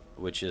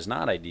 which is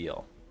not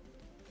ideal.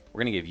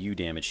 We're gonna give you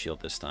damage shield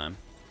this time.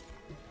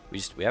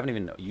 We haven't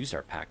even used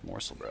our pack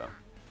morsel, bro.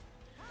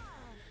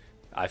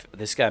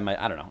 This guy might.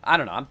 I don't know.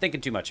 I'm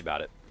thinking too much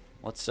about it.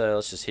 Let's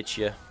just hit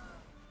you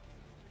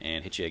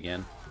and hit you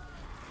again.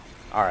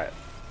 All right.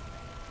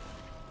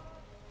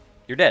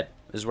 You're dead.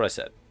 This is what I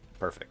said.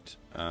 Perfect.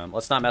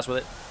 Let's not mess with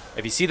it.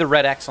 If you see the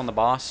red X on the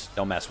boss,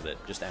 don't mess with it.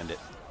 Just end it.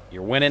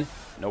 You're winning.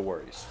 No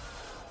worries.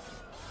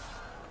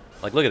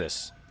 Like, look at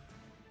this.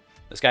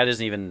 This guy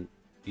doesn't even...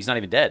 He's not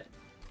even dead.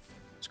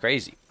 It's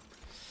crazy.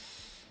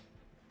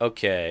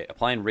 Okay.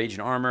 Applying Rage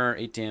and Armor.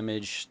 8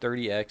 damage.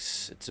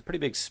 30x. It's a pretty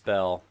big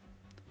spell.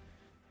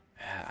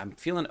 I'm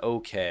feeling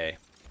okay.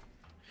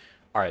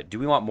 Alright. Do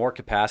we want more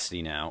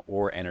capacity now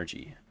or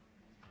energy?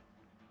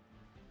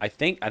 I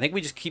think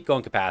we just keep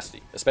going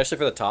capacity. Especially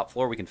for the top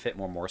floor. We can fit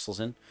more morsels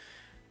in.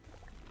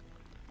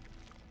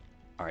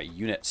 Alright,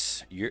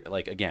 units. You're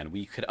like, again,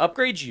 we could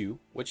upgrade you,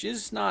 which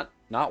is not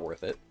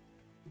worth it.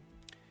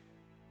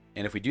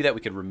 And if we do that,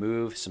 we could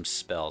remove some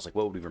spells. Like,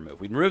 what would we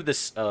remove? We'd remove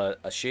this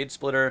a Shade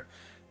Splitter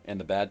and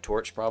the Bad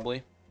Torch,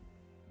 probably.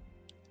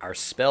 Our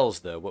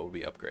spells, though, what would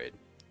we upgrade?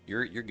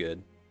 You're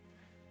good.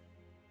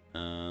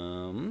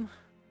 Can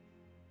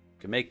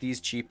make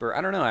these cheaper.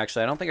 I don't know,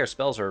 actually. I don't think our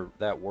spells are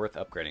that worth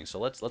upgrading. So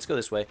let's go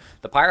this way.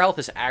 The Pyre health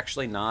is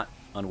actually not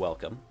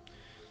unwelcome.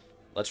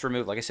 Let's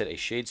remove, like I said, a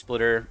Shade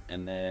Splitter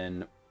and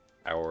then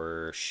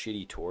our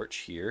shitty torch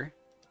here.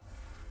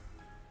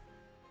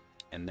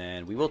 And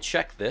then we will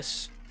check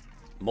this.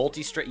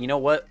 Multi-strike. You know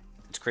what?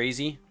 It's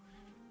crazy.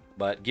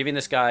 But giving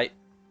this guy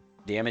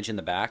damage in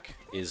the back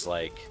is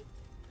like,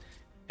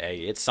 hey,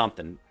 it's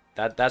something.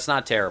 That's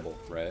not terrible,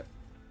 right?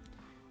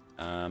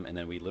 And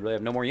then we literally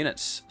have no more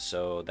units.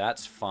 So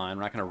that's fine.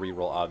 We're not going to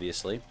reroll,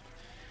 obviously.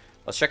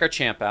 Let's check our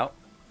champ out.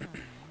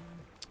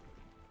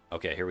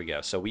 Okay, here we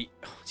go. So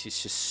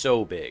it's just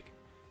so big.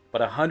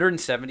 But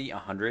 170,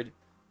 100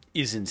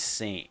 is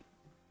insane.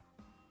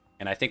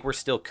 And I think we're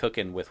still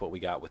cooking with what we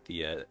got with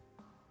the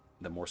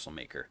Morsel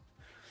Maker.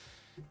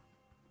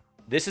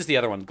 This is the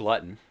other one,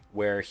 Glutton,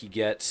 where he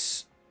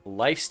gets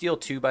Lifesteal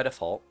 2 by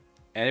default.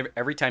 And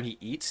every time he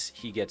eats,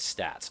 he gets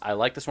stats. I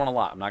like this one a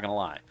lot, I'm not going to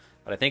lie.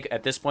 But I think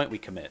at this point we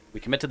commit.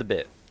 We commit to the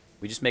bit.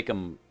 We just make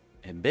him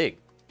big.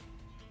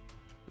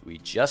 We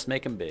just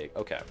make him big.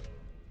 Okay.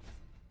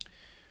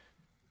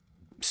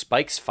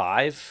 Spikes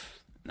 5?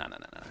 No.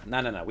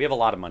 We have a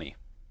lot of money.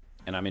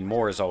 And I mean,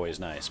 more is always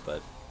nice,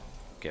 but...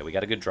 Okay, we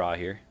got a good draw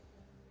here.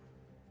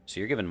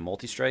 So you're giving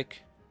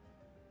multi-strike?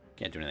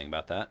 Can't do anything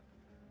about that.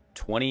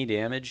 20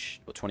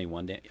 damage? Well,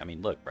 21 damage. I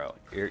mean, look, bro.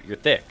 You're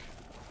thick.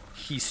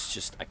 He's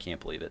just... I can't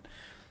believe it.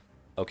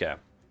 Okay.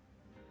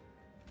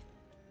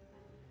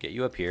 Get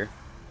you up here.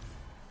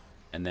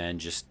 And then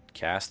just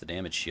cast the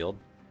damage shield.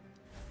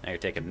 Now you're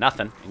taking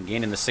nothing and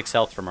gaining the 6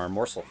 health from our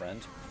morsel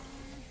friend.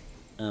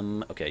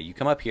 Okay, you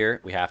come up here.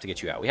 We have to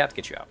get you out. We have to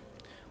get you out.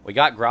 We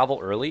got Grovel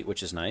early,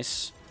 which is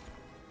nice.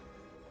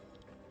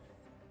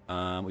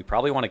 We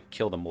probably want to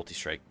kill the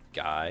multi-strike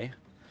guy.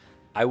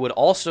 I would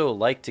also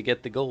like to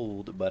get the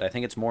gold, but I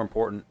think it's more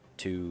important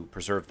to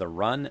preserve the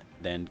run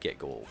than get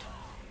gold.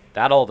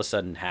 That all of a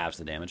sudden halves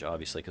the damage,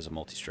 obviously, because of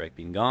multi-strike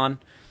being gone.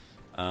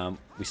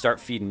 We start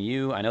feeding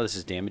you. I know this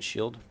is damage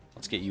shield.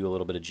 Let's get you a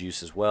little bit of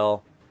juice as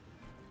well.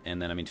 And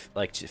then, I mean,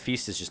 like,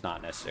 feast is just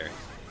not necessary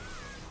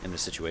in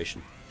this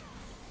situation.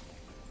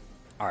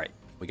 Alright,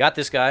 We got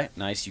this guy.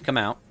 Nice. You come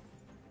out.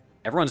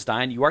 Everyone's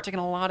dying. You are taking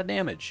a lot of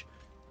damage.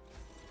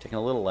 Taking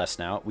a little less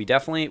now. We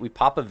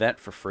pop a vent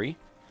for free.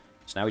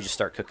 So now we just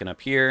start cooking up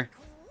here.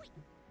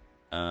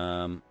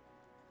 Ooh,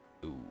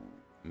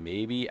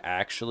 maybe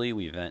actually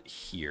we vent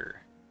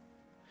here.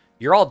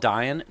 You're all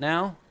dying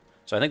now.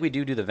 So I think we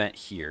do the vent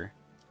here.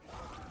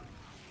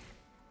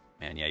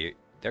 Man, yeah,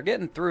 they're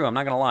getting through. I'm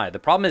not going to lie. The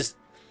problem is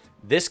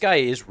this guy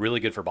is really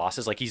good for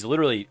bosses. Like, he's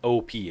literally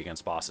OP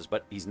against bosses,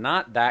 but he's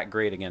not that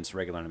great against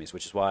regular enemies,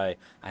 which is why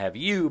I have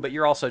you, but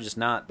you're also just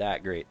not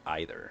that great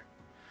either.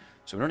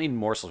 So we don't need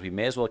morsels. We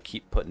may as well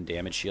keep putting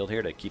damage shield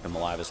here to keep him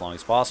alive as long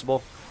as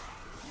possible.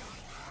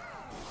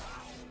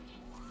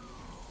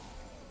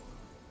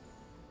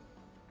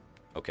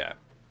 Okay.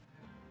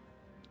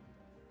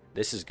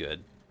 This is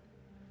good.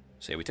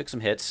 So yeah, we took some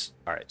hits.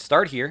 All right,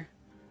 start here.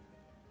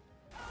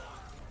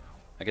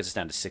 That gets us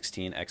down to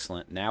 16.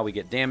 Excellent. Now we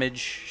get damage,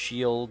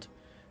 shield,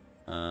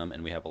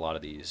 and we have a lot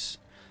of these.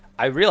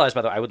 I realized,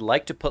 by the way, I would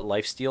like to put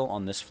lifesteal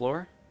on this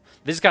floor.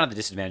 This is kind of the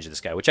disadvantage of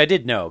this guy, which I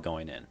did know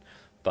going in.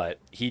 But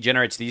he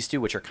generates these two,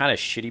 which are kind of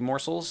shitty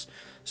morsels.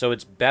 So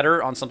it's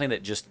better on something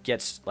that just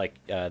gets, like,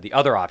 the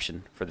other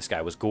option for this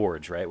guy was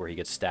Gorge, right, where he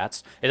gets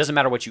stats. It doesn't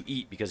matter what you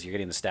eat because you're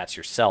getting the stats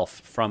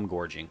yourself from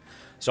gorging.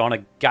 So on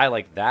a guy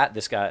like that,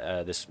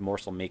 this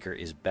morsel maker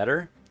is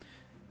better.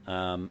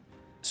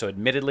 So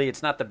admittedly,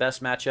 it's not the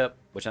best matchup,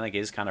 which I think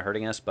is kind of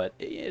hurting us, but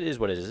it is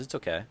what it is. It's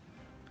okay.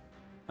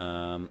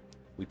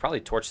 We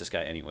probably torch this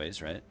guy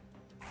anyways, right?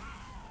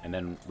 And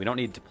then we don't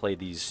need to play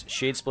these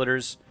Shade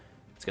Splitters.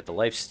 Let's get the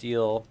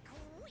lifesteal.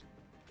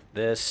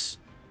 This.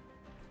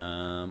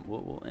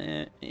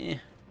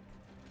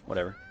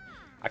 Whatever.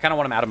 I kind of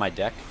want him out of my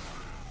deck,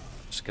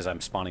 just because I'm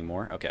spawning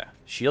more. Okay.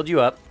 Shield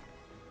you up.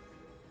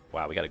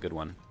 Wow, we got a good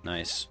one.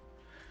 Nice.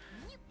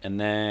 And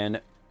then,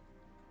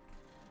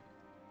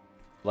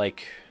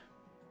 like,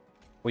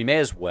 we may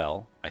as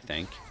well, I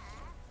think,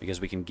 because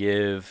we can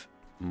give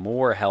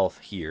more health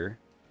here.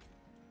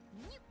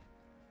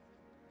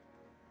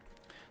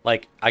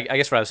 Like, I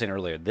guess what I was saying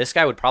earlier, this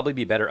guy would probably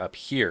be better up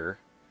here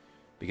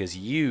because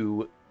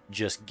you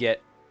just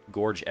get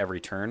Gorge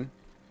every turn,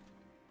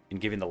 and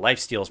giving the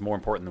lifesteal is more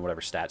important than whatever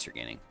stats you're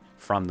gaining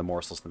from the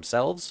morsels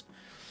themselves.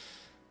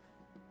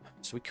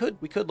 So we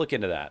could look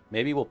into that.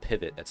 Maybe we'll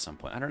pivot at some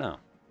point. I don't know.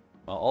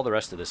 Well, all the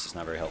rest of this is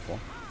not very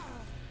helpful.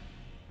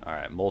 All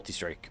right,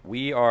 multi-strike.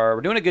 We're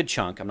doing a good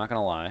chunk, I'm not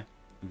going to lie.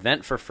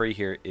 Vent for free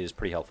here is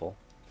pretty helpful.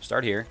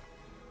 Start here.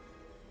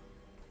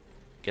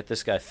 Get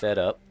this guy fed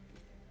up.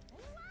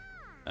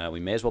 We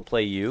may as well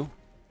play you.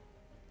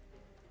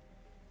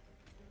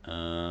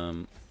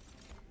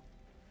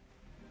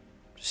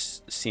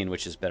 Just seeing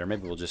which is better.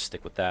 Maybe we'll just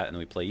stick with that, and then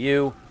we play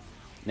you.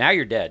 Now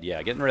you're dead.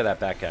 Yeah, getting rid of that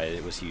back guy,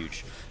 it was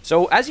huge.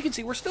 So, as you can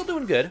see, we're still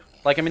doing good.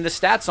 Like, I mean, the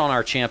stats on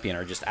our champion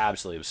are just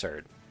absolutely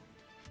absurd.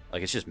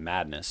 Like, it's just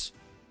madness.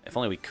 If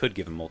only we could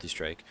give him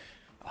multi-strike.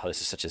 Oh,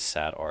 this is such a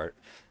sad art.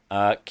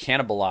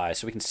 Cannibalize.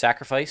 So we can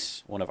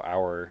sacrifice one of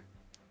our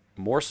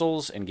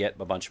morsels and get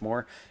a bunch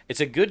more. It's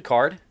a good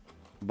card,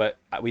 but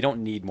we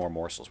don't need more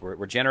morsels.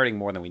 We're generating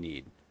more than we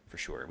need, for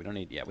sure. We don't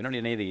need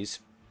any of these.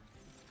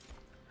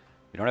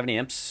 We don't have any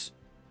imps.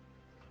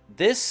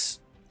 This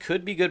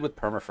could be good with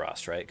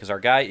permafrost, right? Because our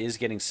guy is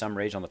getting some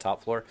rage on the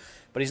top floor,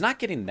 but he's not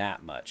getting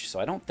that much. So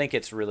I don't think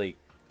it's really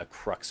a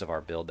crux of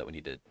our build that we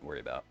need to worry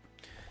about.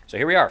 So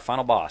here we are,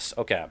 final boss.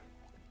 Okay.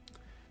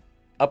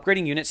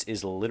 Upgrading units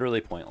is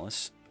literally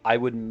pointless. I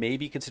would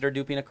maybe consider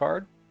duping a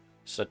card.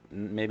 So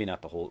maybe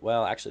not the whole...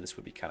 Well, actually, this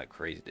would be kind of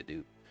crazy to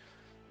dupe.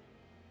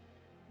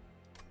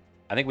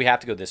 I think we have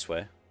to go this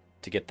way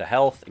to get the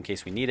health in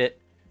case we need it.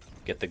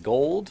 Get the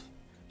gold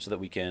so that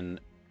we can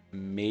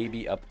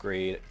maybe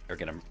upgrade or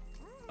get a...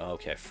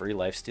 Okay, free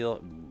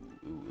lifesteal.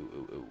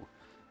 Ooh.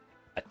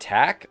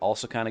 Attack,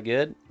 also kind of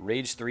good.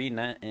 Rage 3,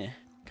 nah,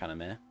 kind of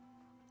meh.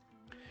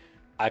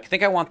 I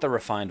think I want the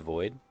Refined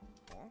Void.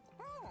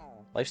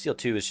 Lifesteal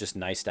 2 is just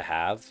nice to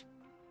have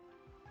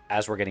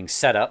as we're getting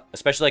set up,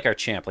 especially like our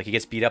champ. Like, he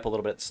gets beat up a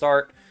little bit at the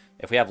start.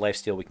 If we have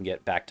lifesteal, we can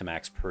get back to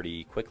max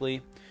pretty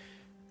quickly.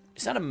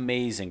 It's not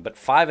amazing, but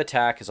 5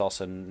 attack is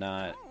also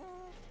not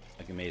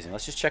like amazing.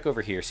 Let's just check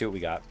over here, see what we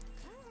got.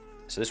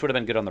 So this would have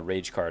been good on the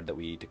rage card that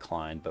we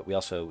declined, but we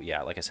also,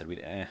 yeah, like I said,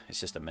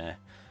 it's just a meh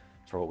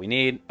for what we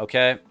need.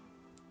 Okay.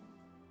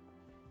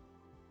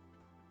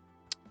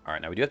 All right,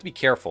 now we do have to be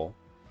careful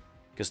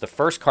because the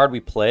first card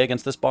we play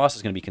against this boss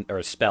is going to be, or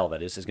a spell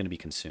that is going to be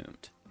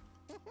consumed.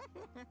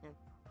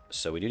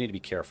 So we do need to be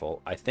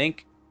careful. I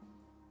think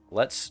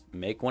let's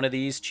make one of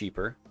these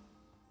cheaper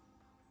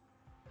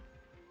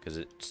because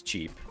it's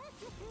cheap.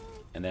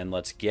 And then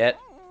let's get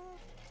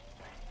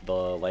the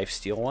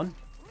lifesteal one.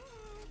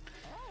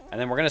 And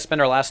then we're going to spend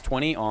our last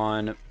 20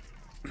 on...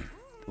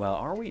 Well,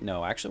 are we?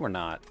 No, actually we're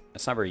not.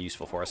 That's not very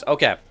useful for us.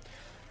 Okay.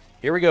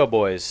 Here we go,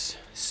 boys.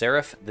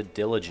 Seraph the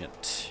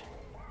Diligent.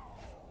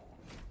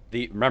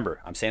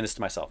 Remember, I'm saying this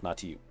to myself, not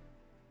to you.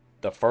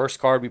 The first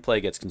card we play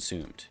gets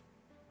consumed.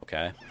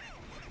 Okay?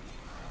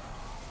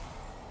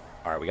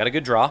 Alright, we got a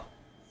good draw.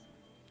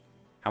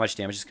 How much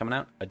damage is coming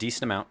out? A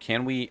decent amount.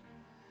 Can we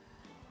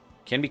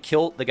Can we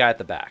kill the guy at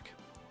the back?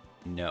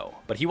 No.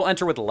 But he will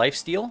enter with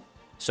lifesteal,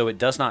 so it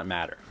does not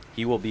matter.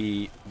 He will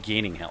be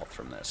gaining health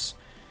from this.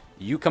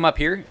 You come up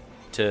here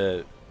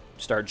to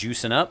start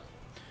juicing up.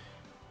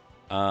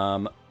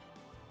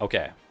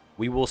 Okay.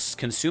 We will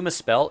consume a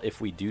spell if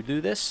we do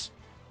this.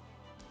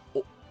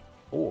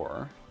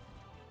 But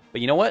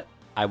you know what?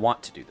 I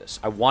want to do this.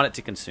 I want it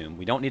to consume.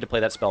 We don't need to play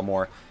that spell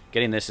more.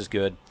 Getting this is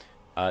good.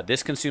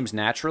 This consumes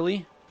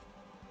naturally.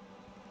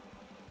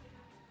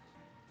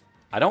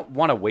 I don't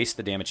want to waste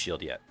the damage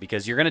shield yet,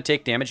 because you're going to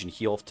take damage and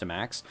heal to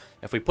max.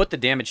 If we put the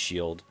damage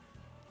shield,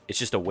 it's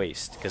just a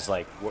waste, because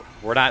like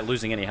we're not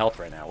losing any health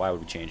right now. Why would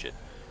we change it?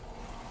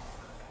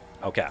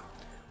 Okay.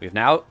 We've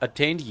now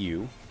attained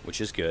you, which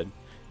is good.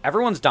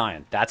 Everyone's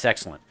dying. That's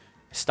excellent.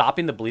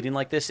 Stopping the bleeding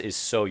like this is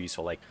so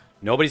useful. Like,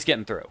 nobody's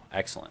getting through.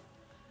 Excellent.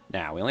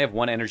 Now, we only have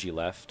 1 energy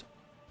left.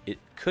 It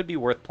could be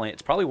worth playing.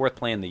 It's probably worth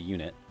playing the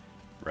unit,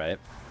 right?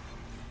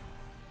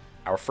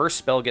 Our first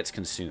spell gets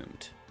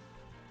consumed.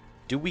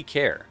 Do we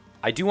care?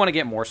 I do want to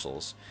get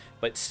morsels,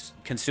 but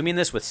consuming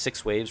this with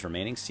 6 waves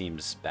remaining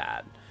seems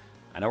bad.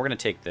 I know we're going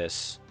to take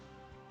this.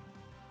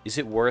 Is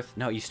it worth...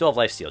 No, you still have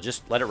lifesteal.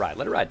 Just let it ride.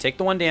 Let it ride. Take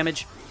the 1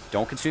 damage.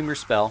 Don't consume your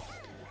spell.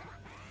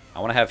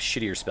 I want to have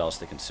shittier spells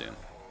to consume,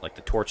 like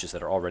the torches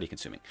that are already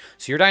consuming.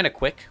 So you're dying to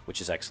quick,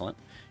 which is excellent.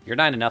 You're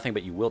dying to nothing,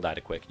 but you will die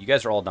to quick. You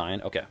guys are all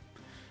dying. Okay.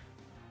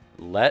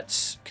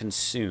 Let's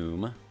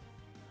consume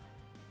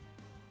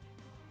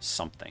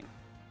something.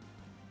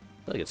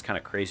 I feel like it's kind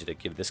of crazy to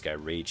give this guy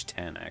Rage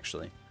 10,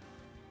 actually.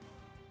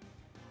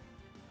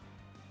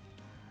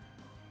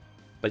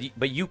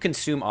 But you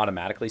consume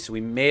automatically, so we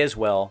may as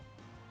well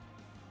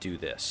do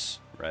this,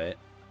 right?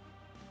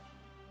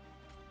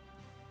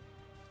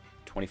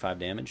 25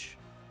 damage.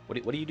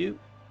 What do you do?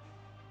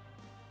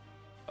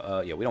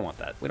 Yeah, we don't want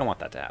that. We don't want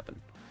that to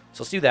happen.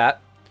 So let's do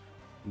that.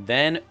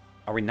 Then,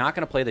 are we not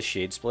going to play the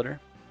Shade Splitter?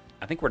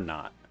 I think we're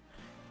not.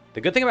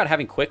 The good thing about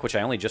having Quick, which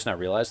I only just now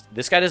realized,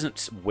 this guy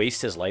doesn't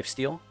waste his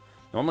lifesteal.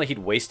 Normally he'd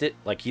waste it,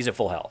 like he's at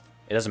full health.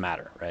 It doesn't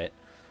matter, right?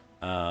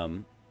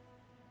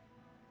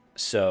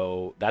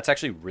 So that's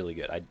actually really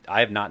good. I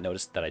have not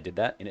noticed that I did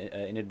that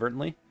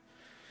inadvertently.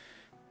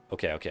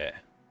 Okay.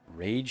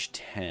 Rage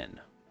 10.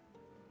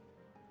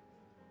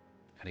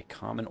 Got a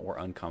common or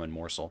uncommon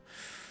morsel.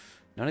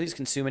 None of these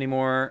consume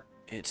anymore.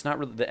 It's not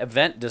really... The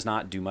event does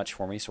not do much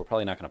for me, so we're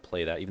probably not going to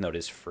play that, even though it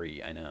is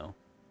free, I know.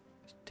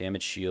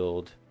 Damage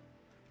shield.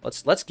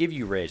 Let's give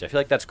you Rage. I feel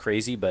like that's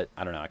crazy, but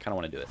I don't know. I kind of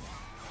want to do it.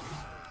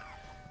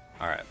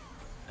 Alright.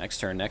 Next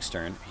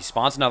turn. He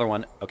spawns another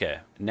one. Okay.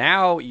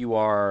 Now you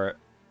are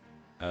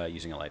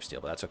using a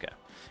lifesteal, but that's okay.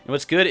 And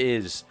what's good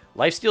is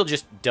lifesteal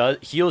just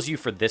heals you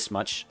for this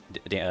much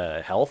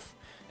health.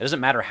 It doesn't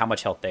matter how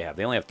much health they have.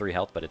 They only have 3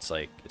 health, but it's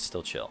like, it's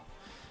still chill.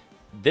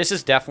 This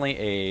is definitely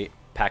a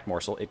pack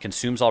morsel. It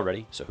consumes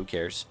already, so who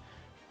cares?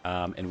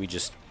 And we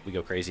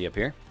go crazy up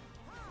here.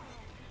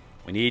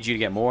 We need you to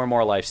get more and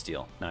more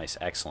lifesteal. Nice,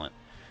 excellent.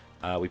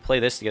 We play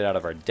this to get out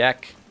of our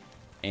deck.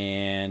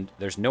 And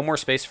there's no more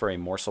space for a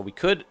morsel. We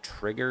could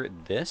trigger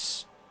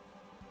this,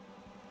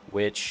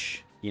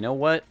 which, you know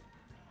what?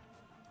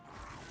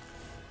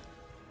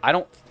 I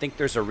don't think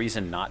there's a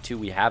reason not to.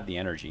 We have the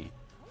energy.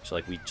 So,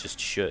 like, we just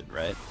should,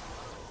 right?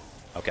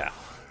 Okay.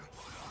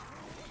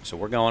 So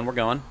we're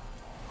going.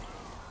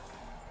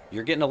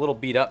 You're getting a little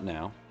beat up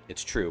now.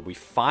 It's true. We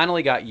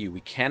finally got you.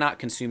 We cannot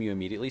consume you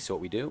immediately. So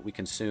what we do, we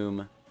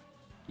consume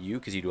you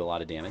because you do a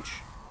lot of damage.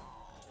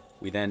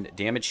 We then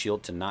damage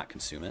shield to not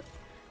consume it.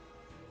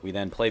 We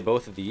then play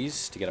both of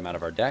these to get them out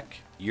of our deck.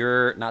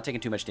 You're not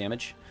taking too much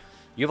damage.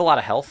 You have a lot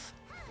of health.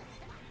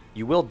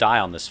 You will die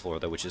on this floor,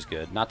 though, which is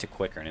good. Not too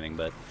quick or anything,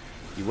 but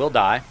you will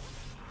die.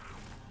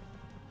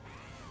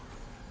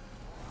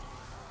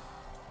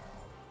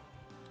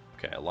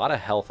 Okay, a lot of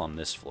health on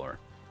this floor.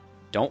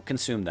 Don't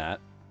consume that.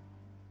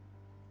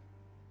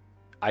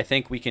 I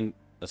think we can...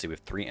 Let's see, we have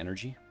 3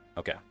 energy.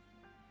 Okay.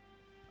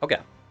 Okay.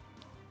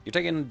 You're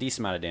taking a decent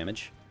amount of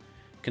damage.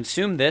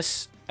 Consume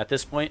this at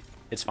this point.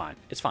 It's fine.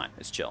 It's fine.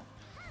 It's chill.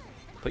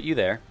 Put you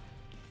there.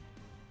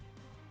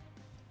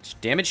 Just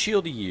damage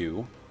shield to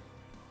you.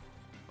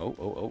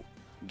 Oh.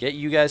 Get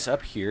you guys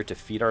up here to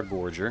feed our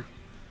Gorger.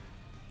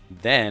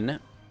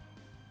 Then,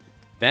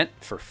 vent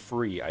for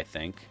free, I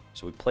think.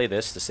 So we play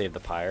this to save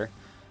the Pyre.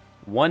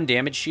 1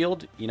 damage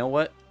shield. You know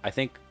what? I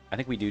think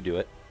we do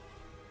it.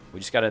 We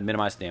just got to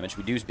minimize the damage.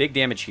 We do big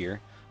damage here.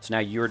 So now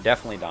you're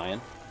definitely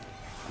dying.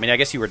 I mean, I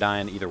guess you were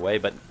dying either way,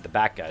 but the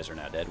back guys are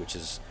now dead, which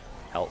is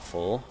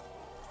helpful.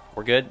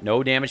 We're good.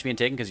 No damage being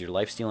taken because you're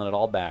life stealing it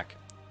all back.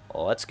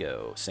 Well, let's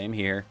go. Same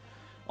here.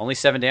 Only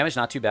 7 damage.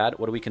 Not too bad.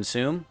 What do we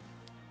consume?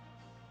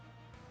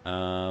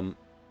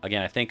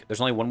 Again, I think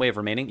there's only 1 wave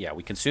remaining. Yeah,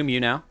 we consume you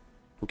now.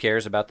 Who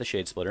cares about the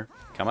Shade Splitter?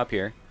 Come up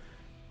here.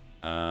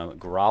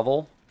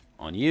 Grovel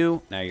on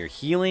you. Now you're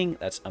healing.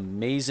 That's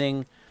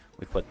amazing.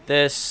 We put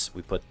this.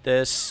 We put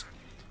this.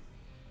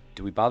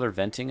 Do we bother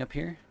venting up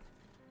here?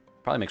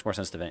 Probably makes more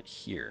sense to vent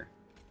here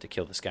to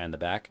kill this guy in the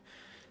back.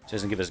 So he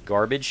doesn't give us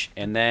garbage.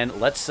 And then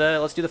let's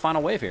do the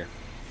final wave here.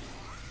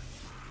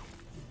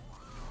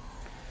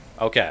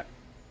 Okay.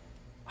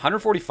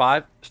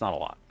 145, it's not a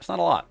lot. It's not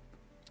a lot.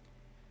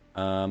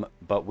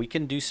 But we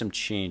can do some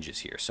changes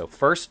here. So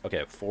first,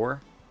 okay,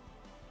 4.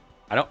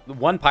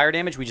 One pyre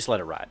damage, we just let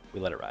it ride. We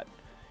let it ride.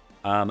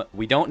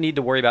 We don't need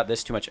to worry about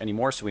this too much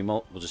anymore, so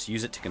we'll just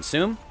use it to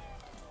consume.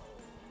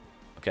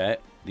 Okay,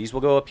 these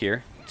will go up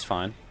here. It's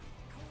fine.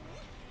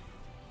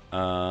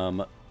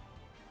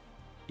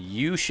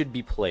 You should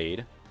be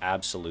played.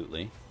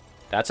 Absolutely.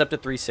 That's up to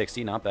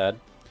 360, not bad.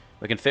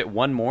 We can fit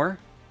one more.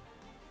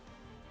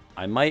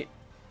 I might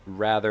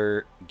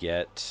rather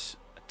get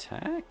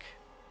attack?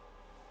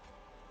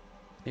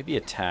 Maybe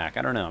attack.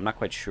 I don't know. I'm not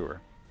quite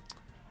sure.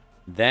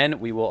 Then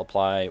we will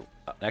apply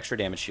an extra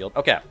damage shield.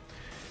 Okay.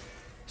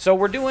 So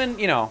we're doing,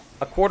 you know,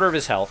 a quarter of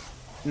his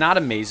health. Not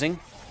amazing.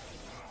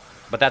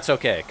 But that's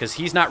okay, because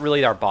he's not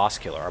really our boss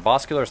killer. Our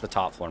boss killer is the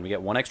top floor, and we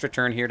get one extra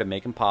turn here to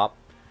make him pop,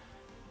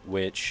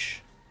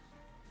 which,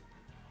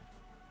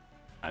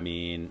 I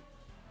mean,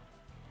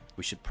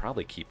 we should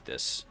probably keep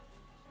this.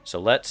 So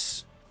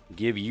let's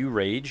give you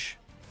Rage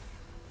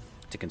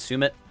to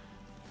consume it.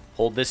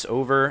 Hold this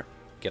over.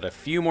 Get a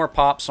few more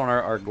pops on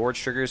our Gorge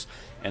triggers.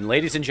 And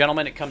ladies and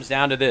gentlemen, it comes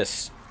down to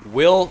this.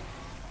 Will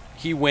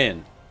he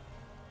win?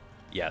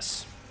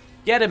 Yes.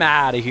 Get him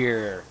out of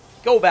here.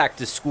 Go back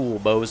to school,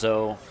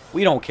 bozo.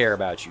 We don't care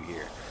about you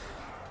here.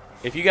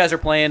 If you guys are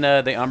playing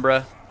the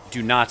Umbra,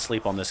 do not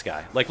sleep on this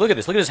guy. Like, look at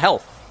this. Look at his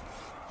health.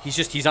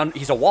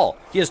 He's a wall.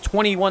 He has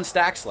 21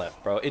 stacks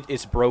left, bro.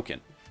 It's broken.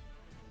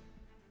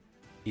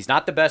 He's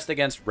not the best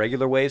against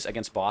regular waves.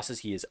 Against bosses,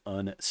 he is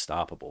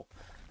unstoppable.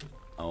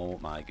 Oh,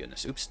 my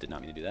goodness. Oops, did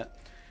not mean to do that.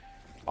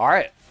 All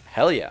right.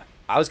 Hell yeah.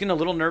 I was getting a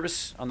little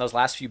nervous on those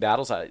last few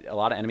battles. A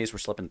lot of enemies were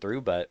slipping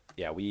through, but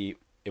yeah,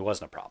 it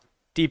wasn't a problem.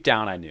 Deep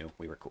down, I knew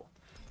we were cool.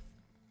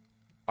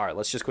 All right,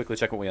 let's just quickly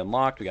check what we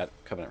unlocked. We got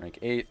Covenant rank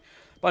 8,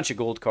 bunch of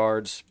gold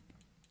cards.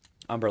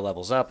 Umbra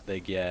levels up. They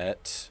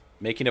get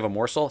Making of a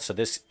Morsel. So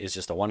this is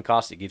just a 1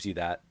 cost. It gives you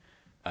that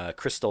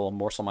crystal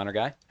morsel miner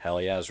guy. Hell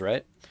yeah, is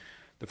right.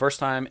 The first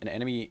time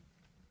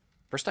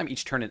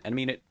each turn an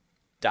enemy unit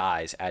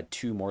dies, add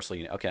 2 morsel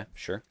unit. Okay,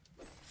 sure.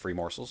 Free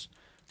morsels.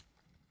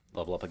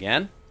 Level up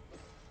again.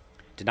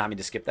 Did not mean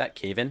to skip that.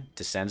 Cave in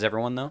descends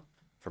everyone though,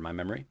 for my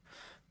memory.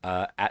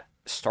 At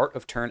start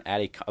of turn,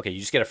 add a. Okay, you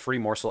just get a free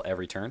morsel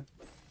every turn.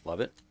 Love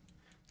it.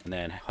 And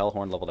then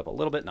Hellhorn leveled up a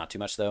little bit, not too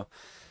much though.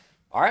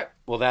 All right,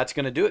 well that's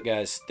gonna do it,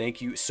 guys. Thank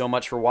you so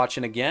much for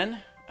watching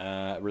again.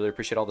 Really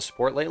appreciate all the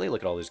support lately.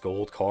 Look at all these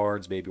gold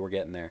cards, baby. We're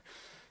getting there.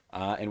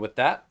 And with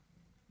that,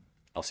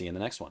 I'll see you in the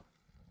next one.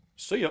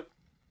 See ya.